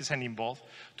any citizen involved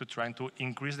to try to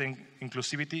increase the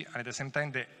inclusivity and at the same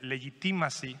time the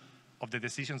legitimacy of the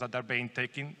decisions that are being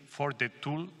taken for the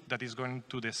tool that is going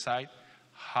to decide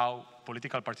how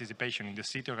political participation in the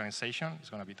city organization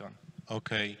is going to be done.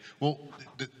 Okay. Well,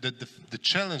 the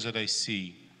challenge that I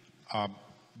see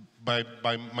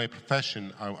by my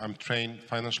profession, I'm trained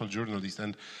financial journalist,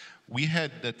 and we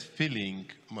had that feeling,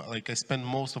 like I spent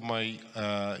most of my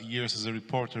years as a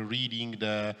reporter reading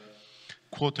the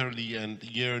quarterly and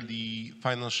yearly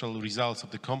financial results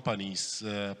of the companies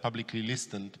publicly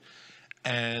listed.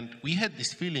 And we had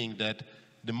this feeling that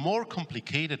the more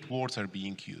complicated words are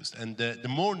being used and the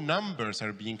more numbers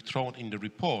are being thrown in the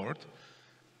report,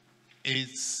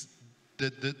 it's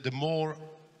the more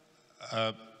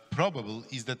probable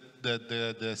is that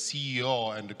the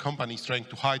CEO and the company is trying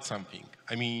to hide something.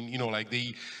 I mean, you know, like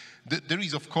there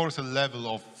is of course a level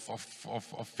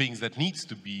of things that needs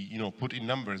to be, you know, put in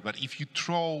numbers. But if you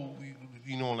throw,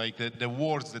 you know, like the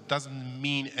words that doesn't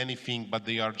mean anything, but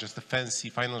they are just a fancy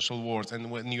financial words,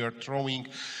 and when you are throwing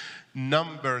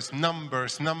numbers,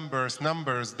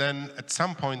 then at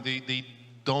some point they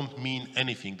don't mean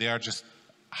anything. They are just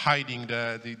hiding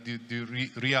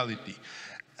the reality.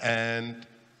 And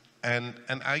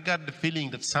I got the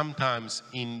feeling that sometimes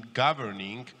in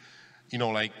governing, you know,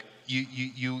 like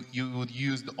you would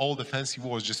use all the fancy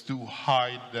words just to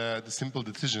hide the simple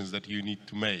decisions that you need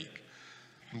to make.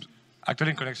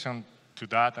 Actually, in connection to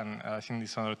that, and I think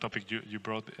this is another topic you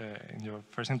brought in your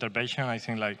first intervention, I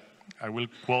think like I will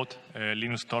quote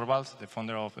Linus Torvalds, the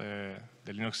founder of the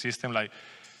Linux system, like,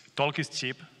 talk is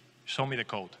cheap, show me the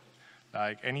code.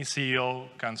 Like any CEO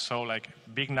can show like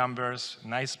big numbers,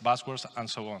 nice buzzwords, and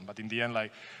so on. But in the end,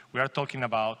 like we are talking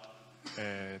about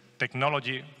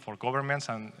technology for governments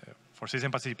and for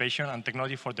citizen participation and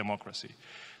technology for democracy.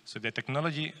 So the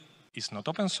technology is not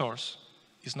open source,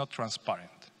 it's not transparent.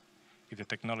 If the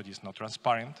technology is not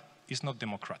transparent, it's not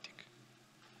democratic.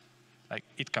 Like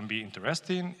it can be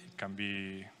interesting, it can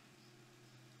be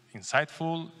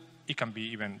insightful, it can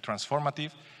be even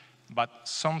transformative, but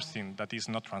something that is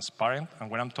not transparent,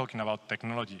 and when I'm talking about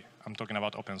technology, I'm talking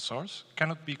about open source,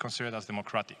 cannot be considered as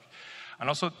democratic. And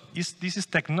also, this is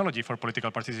technology for political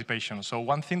participation. So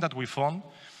one thing that we found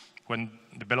when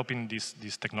developing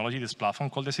this technology, this platform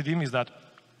called the CEE, is that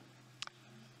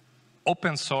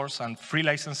open source and free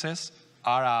licenses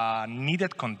are a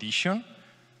needed condition,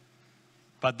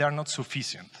 but they're not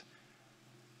sufficient.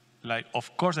 Like,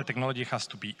 of course, the technology has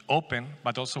to be open,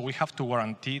 but also we have to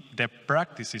guarantee the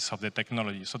practices of the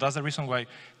technology. So that's the reason why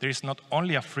there is not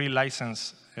only a free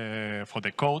license for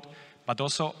the code, but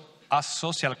also a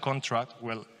social contract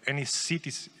where any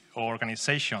city or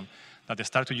organization that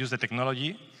start to use the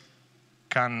technology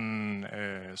can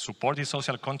support this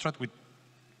social contract with,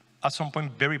 at some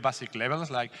point, very basic levels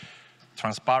like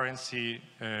transparency,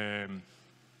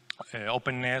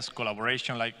 openness,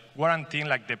 collaboration, like guaranteeing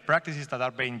like the practices that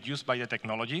are being used by the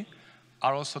technology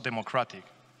are also democratic.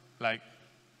 Like,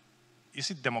 is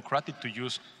it democratic to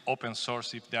use open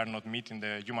source if they are not meeting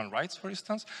the human rights, for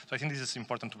instance? So I think this is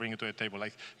important to bring it to the table.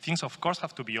 Like, things of course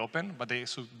have to be open, but they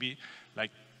should be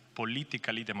like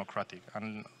politically democratic.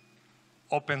 And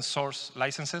open source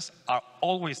licenses are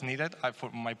always needed.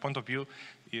 From my point of view,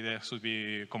 they should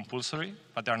be compulsory,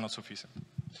 but they are not sufficient.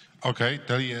 Okay,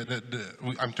 Talia,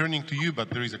 I'm turning to you, but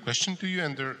there is a question to you,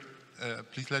 and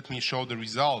please let me show the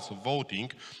results of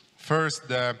voting. First,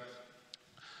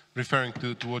 referring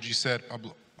to what you said,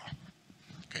 Pablo.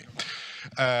 Okay.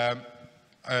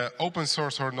 Open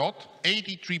source or not,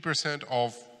 83%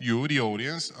 of you, the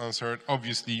audience, answered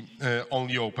obviously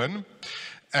only open.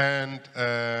 And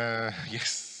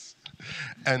yes,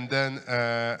 And then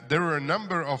there were a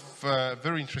number of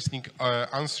very interesting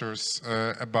answers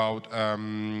about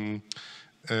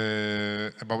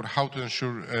how to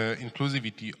ensure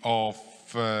inclusivity of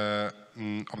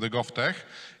the Gov Tech.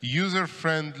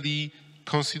 User-friendly,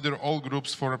 consider all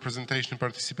groups for representation and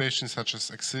participation, such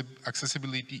as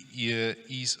accessibility,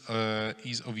 ease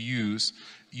of use,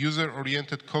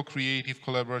 user-oriented, co-creative,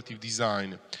 collaborative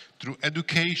design, through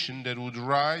education that would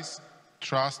raise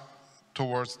trust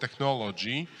towards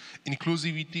technology.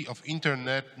 Inclusivity of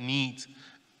internet needs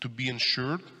to be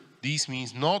ensured. This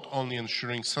means not only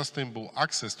ensuring sustainable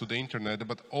access to the internet,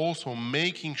 but also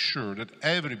making sure that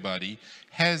everybody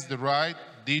has the right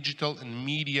digital and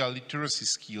media literacy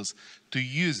skills to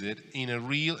use it in a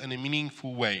real and a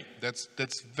meaningful way. That's a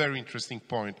very interesting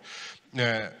point.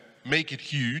 Make it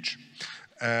huge.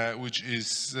 Which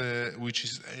is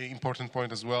an important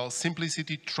point as well.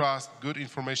 Simplicity, trust, good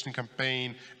information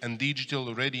campaign, and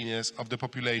digital readiness of the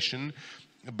population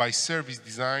by service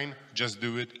design. Just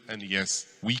do it, and yes,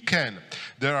 we can.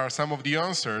 There are some of the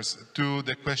answers to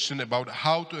the question about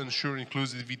how to ensure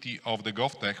inclusivity of the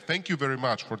Gov Tech. Thank you very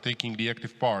much for taking the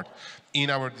active part in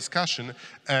our discussion,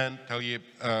 and Teele,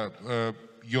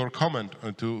 your comment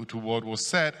to what was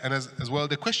said, and as well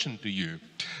the question to you.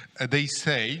 They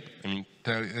say, I mean,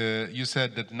 you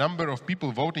said that number of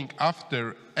people voting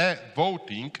after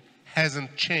voting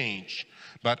hasn't changed,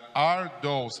 but are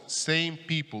those same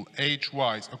people,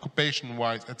 age-wise,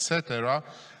 occupation-wise, etc.,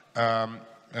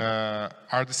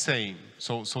 are the same?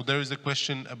 So there is a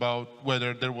question about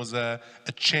whether there was a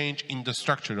change in the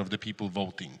structure of the people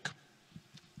voting.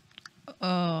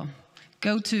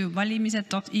 Go to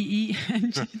valimised.ee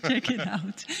and check it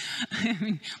out. I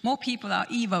mean, more people are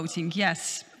e-voting,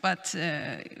 yes, but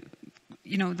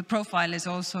you know, the profile is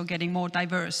also getting more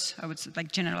diverse. I would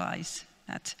like generalize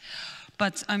that,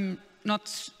 but I'm not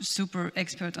super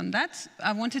expert on that.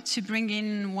 I wanted to bring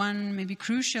in one maybe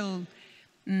crucial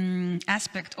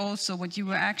aspect also. What you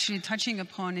were actually touching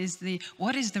upon is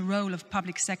what is the role of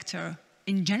public sector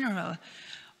in general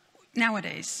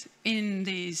nowadays in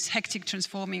these hectic,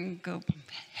 transforming,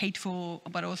 hateful,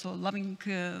 but also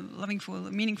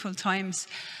lovingful, meaningful times.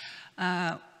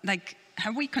 Like,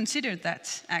 have we considered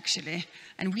that actually?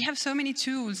 And we have so many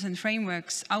tools and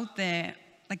frameworks out there,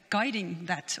 like guiding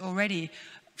that already.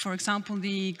 For example,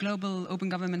 the Global Open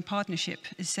Government Partnership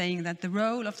is saying that the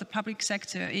role of the public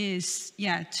sector is,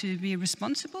 to be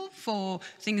responsible for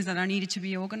things that are needed to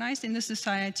be organized in the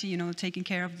society, you know, taking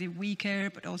care of the weaker,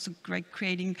 but also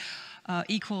creating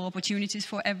equal opportunities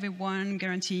for everyone,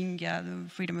 guaranteeing the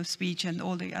freedom of speech and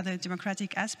all the other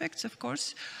democratic aspects, of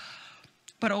course.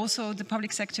 But also the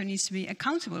public sector needs to be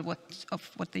accountable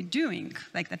of what they're doing,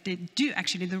 like that they do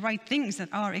actually the right things that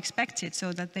are expected,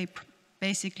 so that they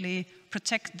basically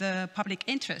protect the public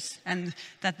interest, and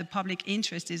that the public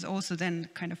interest is also then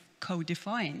kind of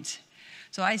co-defined.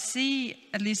 So I see,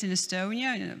 at least in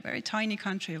Estonia, in a very tiny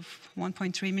country of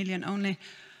 1.3 million only,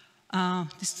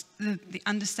 the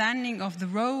understanding of the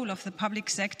role of the public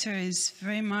sector is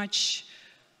very much,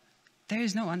 there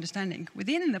is no understanding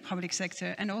within the public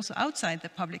sector and also outside the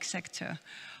public sector.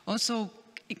 Also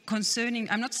concerning,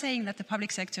 I'm not saying that the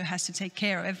public sector has to take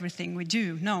care of everything we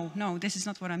do. No, this is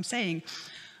not what I'm saying.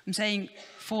 I'm saying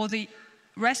for the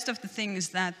rest of the things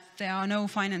that there are no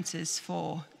finances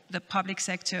for, the public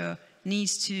sector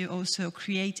needs to also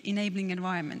create enabling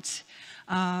environments.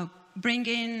 Bring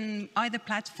in either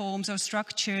platforms or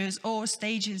structures or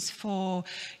stages for,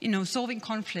 you know, solving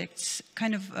conflicts,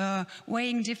 kind of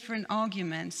weighing different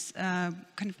arguments,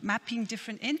 kind of mapping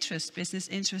different interests, business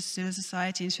interests, civil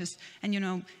society interests, and, you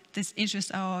know, these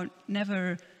interests are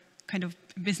never kind of,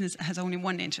 business has only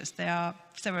one interest. There are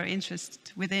several interests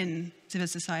within civil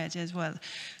society as well.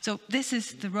 So this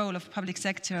is the role of public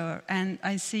sector, and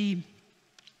I see,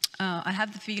 I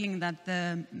have the feeling that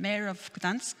the mayor of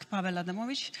Gdańsk, Pablo,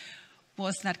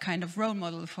 was that kind of role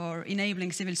model for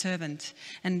enabling civil servants.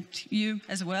 And you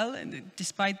as well, and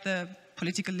despite the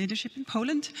political leadership in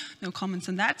Poland, no comments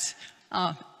on that.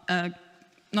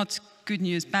 Not good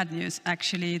news, bad news,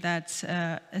 actually, that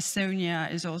Estonia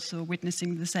is also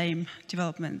witnessing the same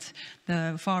development.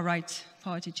 The far-right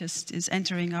party just is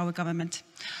entering our government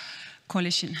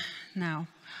coalition now.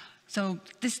 So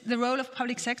the role of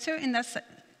public sector in that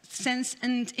sense,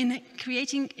 and in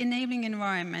creating enabling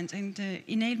environment and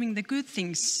enabling the good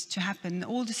things to happen,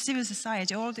 all the civil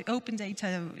society, all the open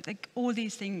data, like all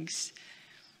these things.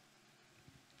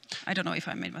 I don't know if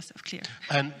I made myself clear.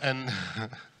 And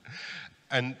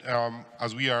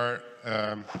as we are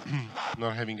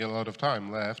not having a lot of time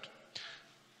left,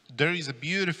 there is a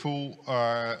beautiful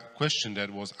question that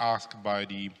was asked by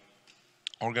the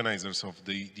organizers of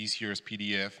this year's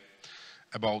PDF.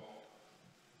 about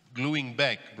gluing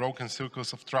back broken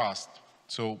circles of trust.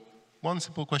 So one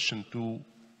simple question to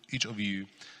each of you.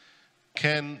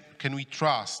 Can we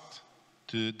trust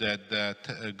that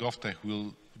Gov Tech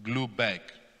will glue back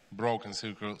broken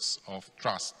circles of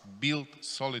trust, build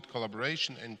solid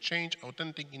collaboration, and change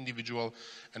authentic individual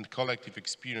and collective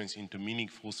experience into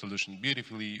meaningful solution?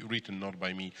 Beautifully written, not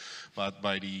by me, but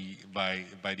by the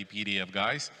PDF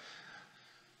guys.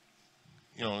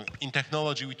 You know, in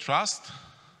technology we trust.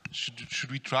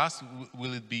 Should we trust?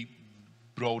 Will it be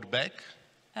brought back?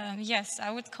 Yes,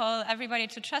 I would call everybody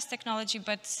to trust technology,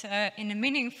 but in a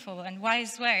meaningful and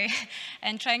wise way,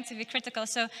 and trying to be critical.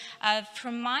 So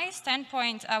from my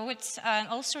standpoint, I would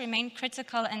also remain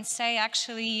critical and say,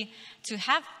 actually, to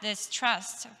have this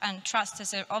trust, and trust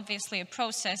is obviously a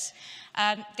process,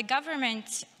 the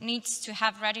government needs to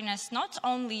have readiness not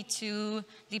only to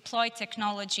deploy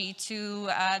technology, to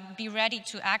be ready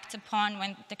to act upon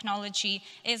when technology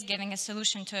is giving a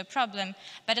solution to a problem,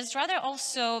 but as rather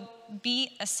also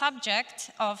be a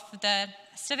subject of the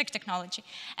civic technology.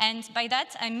 And by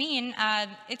that I mean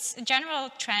it's a general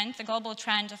trend, the global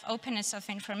trend of openness of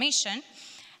information.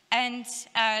 And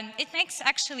it makes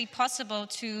actually possible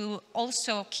to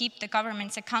also keep the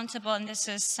governments accountable, and this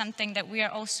is something that we are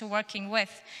also working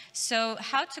with. So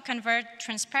how to convert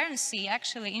transparency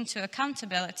actually into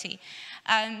accountability.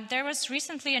 There was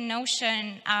recently a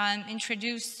notion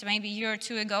introduced maybe a year or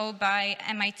two ago by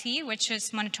MIT, which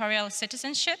is monitorial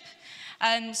citizenship.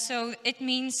 So it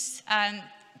means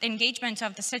engagement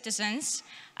of the citizens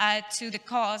to the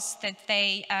cause that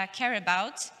they care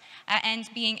about, and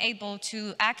being able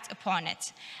to act upon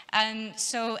it. And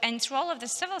the role of the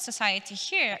civil society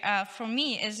here, for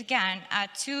me, is again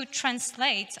to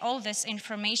translate all this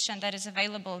information that is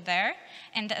available there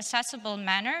in the accessible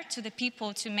manner to the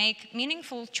people to make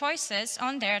meaningful choices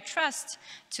on their trust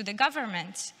to the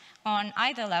government on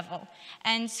either level.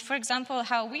 And for example,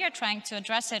 how we are trying to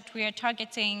address it, we are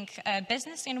targeting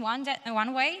business in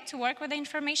one way to work with the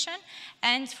information,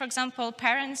 and for example,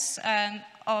 parents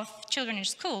of children in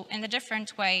school in a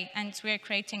different way, and we are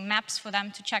creating maps for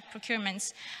them to check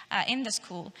procurements in the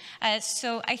school.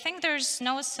 So I think there's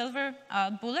no silver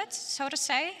bullet, so to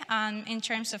say, in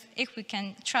terms of if we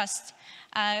can trust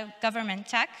government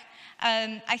tech.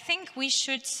 I think we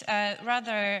should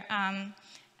rather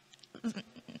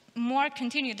more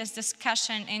continue this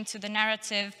discussion into the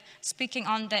narrative, speaking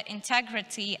on the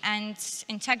integrity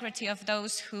of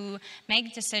those who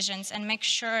make decisions, and make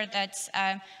sure that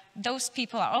those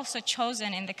people are also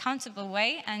chosen in the accountable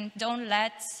way, and don't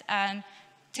let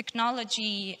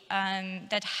technology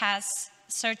that has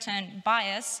certain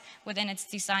bias within its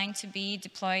design to be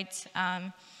deployed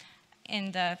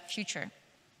in the future.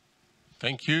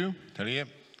 Thank you, Nataliia.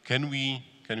 Can we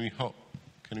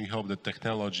hope that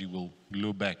technology will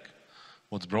glue back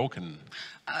what's broken?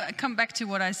 I come back to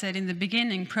what I said in the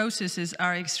beginning. Processes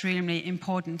are extremely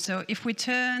important. So if we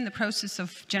turn the process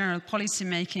of general policy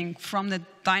making from the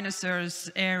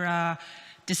dinosaurs era,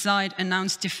 decide,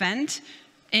 announce, defend,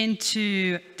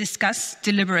 into discuss,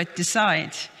 deliberate,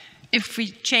 decide, if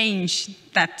we change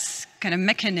that kind of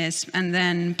mechanism and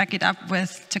then back it up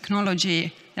with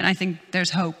technology, then I think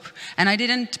there's hope. And I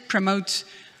didn't promote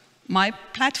my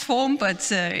platform, but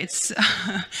it's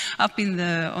up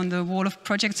on the wall of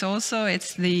projects also.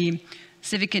 It's the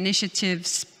Civic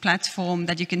Initiatives platform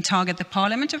that you can target the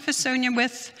Parliament of Estonia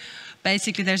with.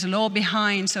 Basically, there's a law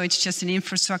behind, so it's just an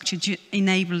infrastructure to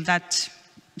enable that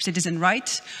citizen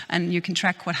right, and you can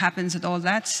track what happens and all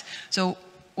that. So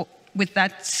with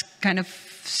that kind of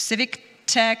civic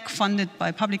tech funded by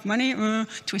public money,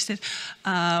 twisted,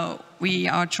 we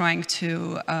are trying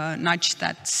to nudge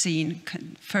that scene,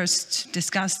 first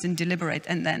discuss and deliberate,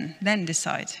 and then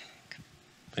decide.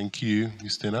 Thank you,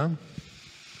 Justyna.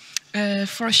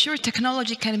 For sure,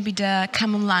 technology can be the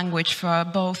common language for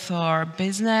both our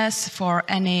business, for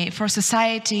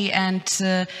society, and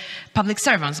public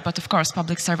servants. But of course,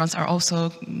 public servants are also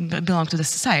belong to the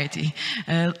society,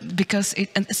 because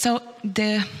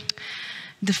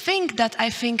the thing that I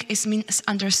think is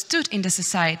misunderstood in the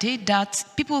society, that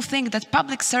people think that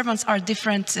public servants are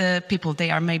different people. They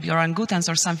are maybe orangutans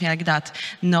or something like that.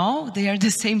 No, they are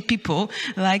the same people,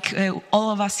 like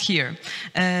all of us here.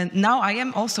 Now I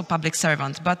am also public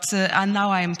servant, but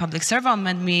now I am public servant,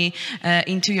 and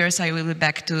in 2 years I will be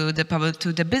back to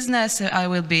the business. I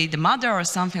will be the mother or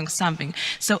something.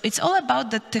 So it's all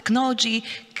about the technology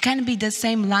can be the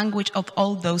same language of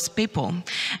all those people.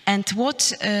 And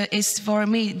what is for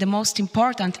me the most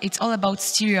important, it's all about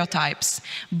stereotypes.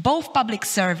 Both public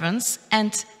servants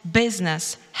and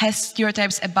business has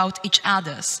stereotypes about each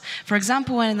others. For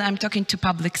example, when I'm talking to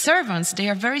public servants, they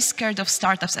are very scared of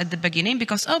startups at the beginning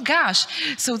because, oh gosh,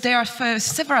 so there are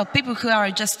several people who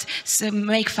are just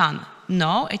make fun.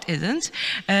 No, it isn't.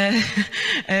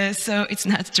 So it's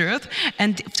not truth.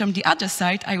 And from the other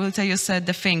side, I will tell you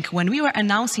the thing. When we were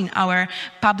announcing our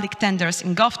public tenders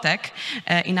in Gov Tech,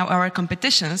 in our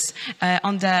competitions,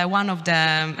 on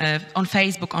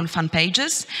Facebook, on fan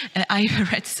pages, I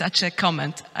read such a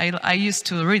comment. I used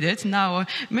to read it. Now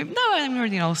I'm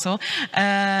reading also.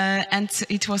 And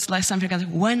it was like something like,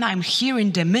 when I'm here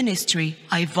in the ministry,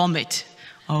 I vomit.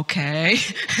 Okay,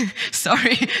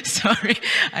 sorry,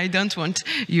 I don't want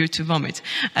you to vomit.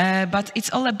 But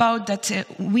it's all about that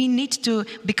we need to,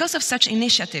 because of such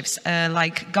initiatives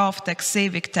like Gov Tech,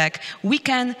 Civic Tech, we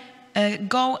can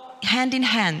go hand in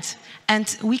hand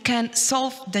and we can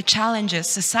solve the challenges,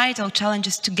 societal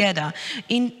challenges together.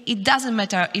 It doesn't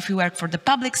matter if we work for the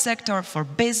public sector, for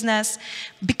business,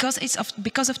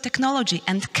 because of technology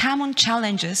and common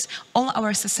challenges all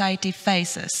our society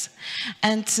faces.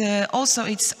 And also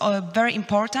it's very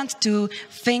important to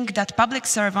think that public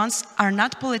servants are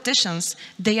not politicians.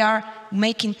 They are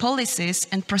making policies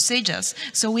and procedures.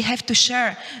 So we have to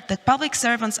share that public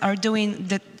servants are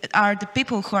the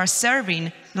people who are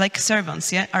serving, like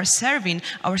servants, yeah, are serving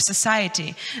our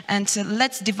society. And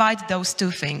let's divide those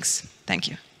two things. Thank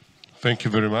you. Thank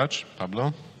you very much,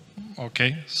 Pablo.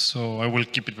 Okay, so I will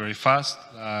keep it very fast.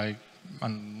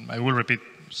 And I will repeat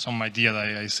some idea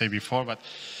that I said before, but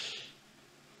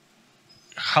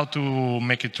how to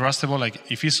make it trustable, like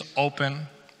if it's open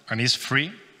and it's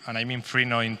free, and I mean free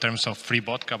not in terms of free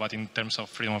vodka, but in terms of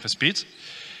freedom of speech,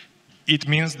 it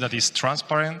means that it's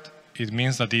transparent, it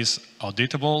means that it's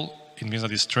auditable, it means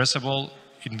that it's traceable,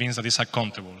 it means that it's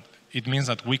accountable. It means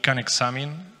that we can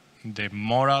examine the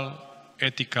moral,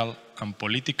 ethical, and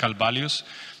political values,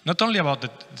 not only about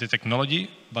the technology,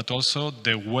 but also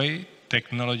the way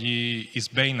technology is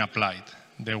being applied,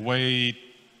 the way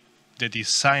the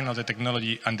design of the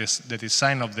technology and the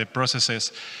design of the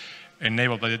processes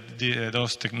enabled by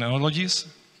those technologies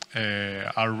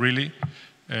are really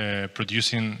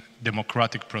producing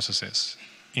democratic processes.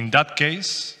 In that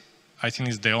case, I think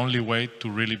it's the only way to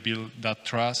really build that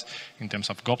trust in terms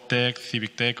of Gov Tech,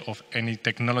 Civic Tech, of any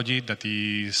technology that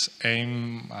is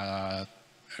aimed at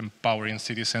empowering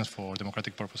citizens for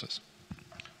democratic purposes.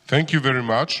 Thank you very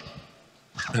much.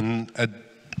 And at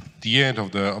the end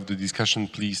of the discussion,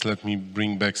 please let me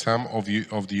bring back some of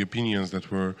the opinions that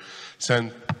were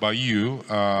sent by you,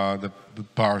 the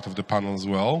part of the panel as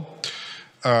well.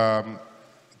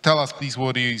 Tell us, please,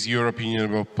 what is your opinion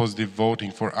about positive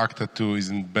voting for ACTA 2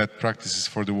 isn't bad practices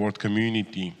for the world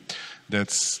community?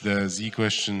 That's the Z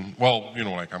question. Well, you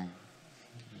know, like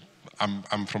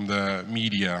I'm from the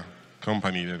media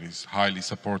company that is highly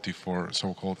supportive for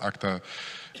so-called ACTA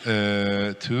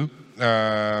 2.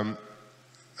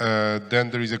 Then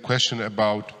there is a question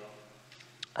about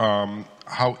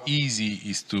how easy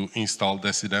is to install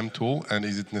Decidem tool, and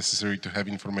is it necessary to have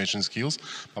information skills?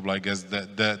 Pablo, I guess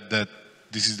that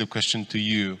this is the question to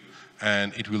you,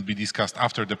 and it will be discussed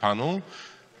after the panel.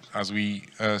 As we,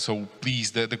 so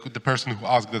please, the person who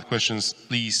asked the questions,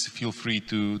 please feel free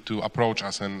to approach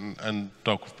us and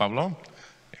talk with Pablo.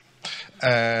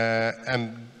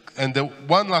 And the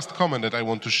one last comment that I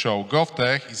want to show, Gov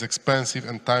Tech is expensive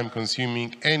and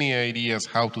time-consuming. Any ideas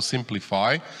how to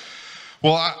simplify?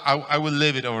 Well, I will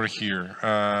leave it over here.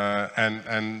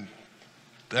 And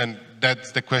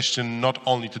that's the question not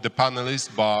only to the panelists,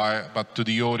 but to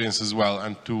the audience as well,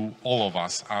 and to all of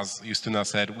us. As Justyna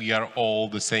said, we are all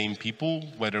the same people,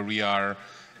 whether we are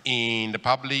in the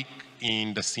public,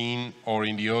 in the scene, or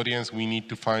in the audience. We need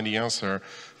to find the answer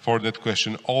for that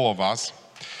question, all of us,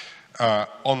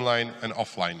 online and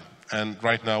offline. And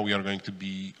right now we are going to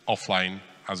be offline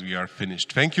as we are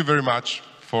finished. Thank you very much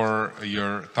for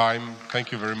your time.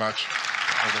 Thank you very much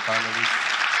for the panelists.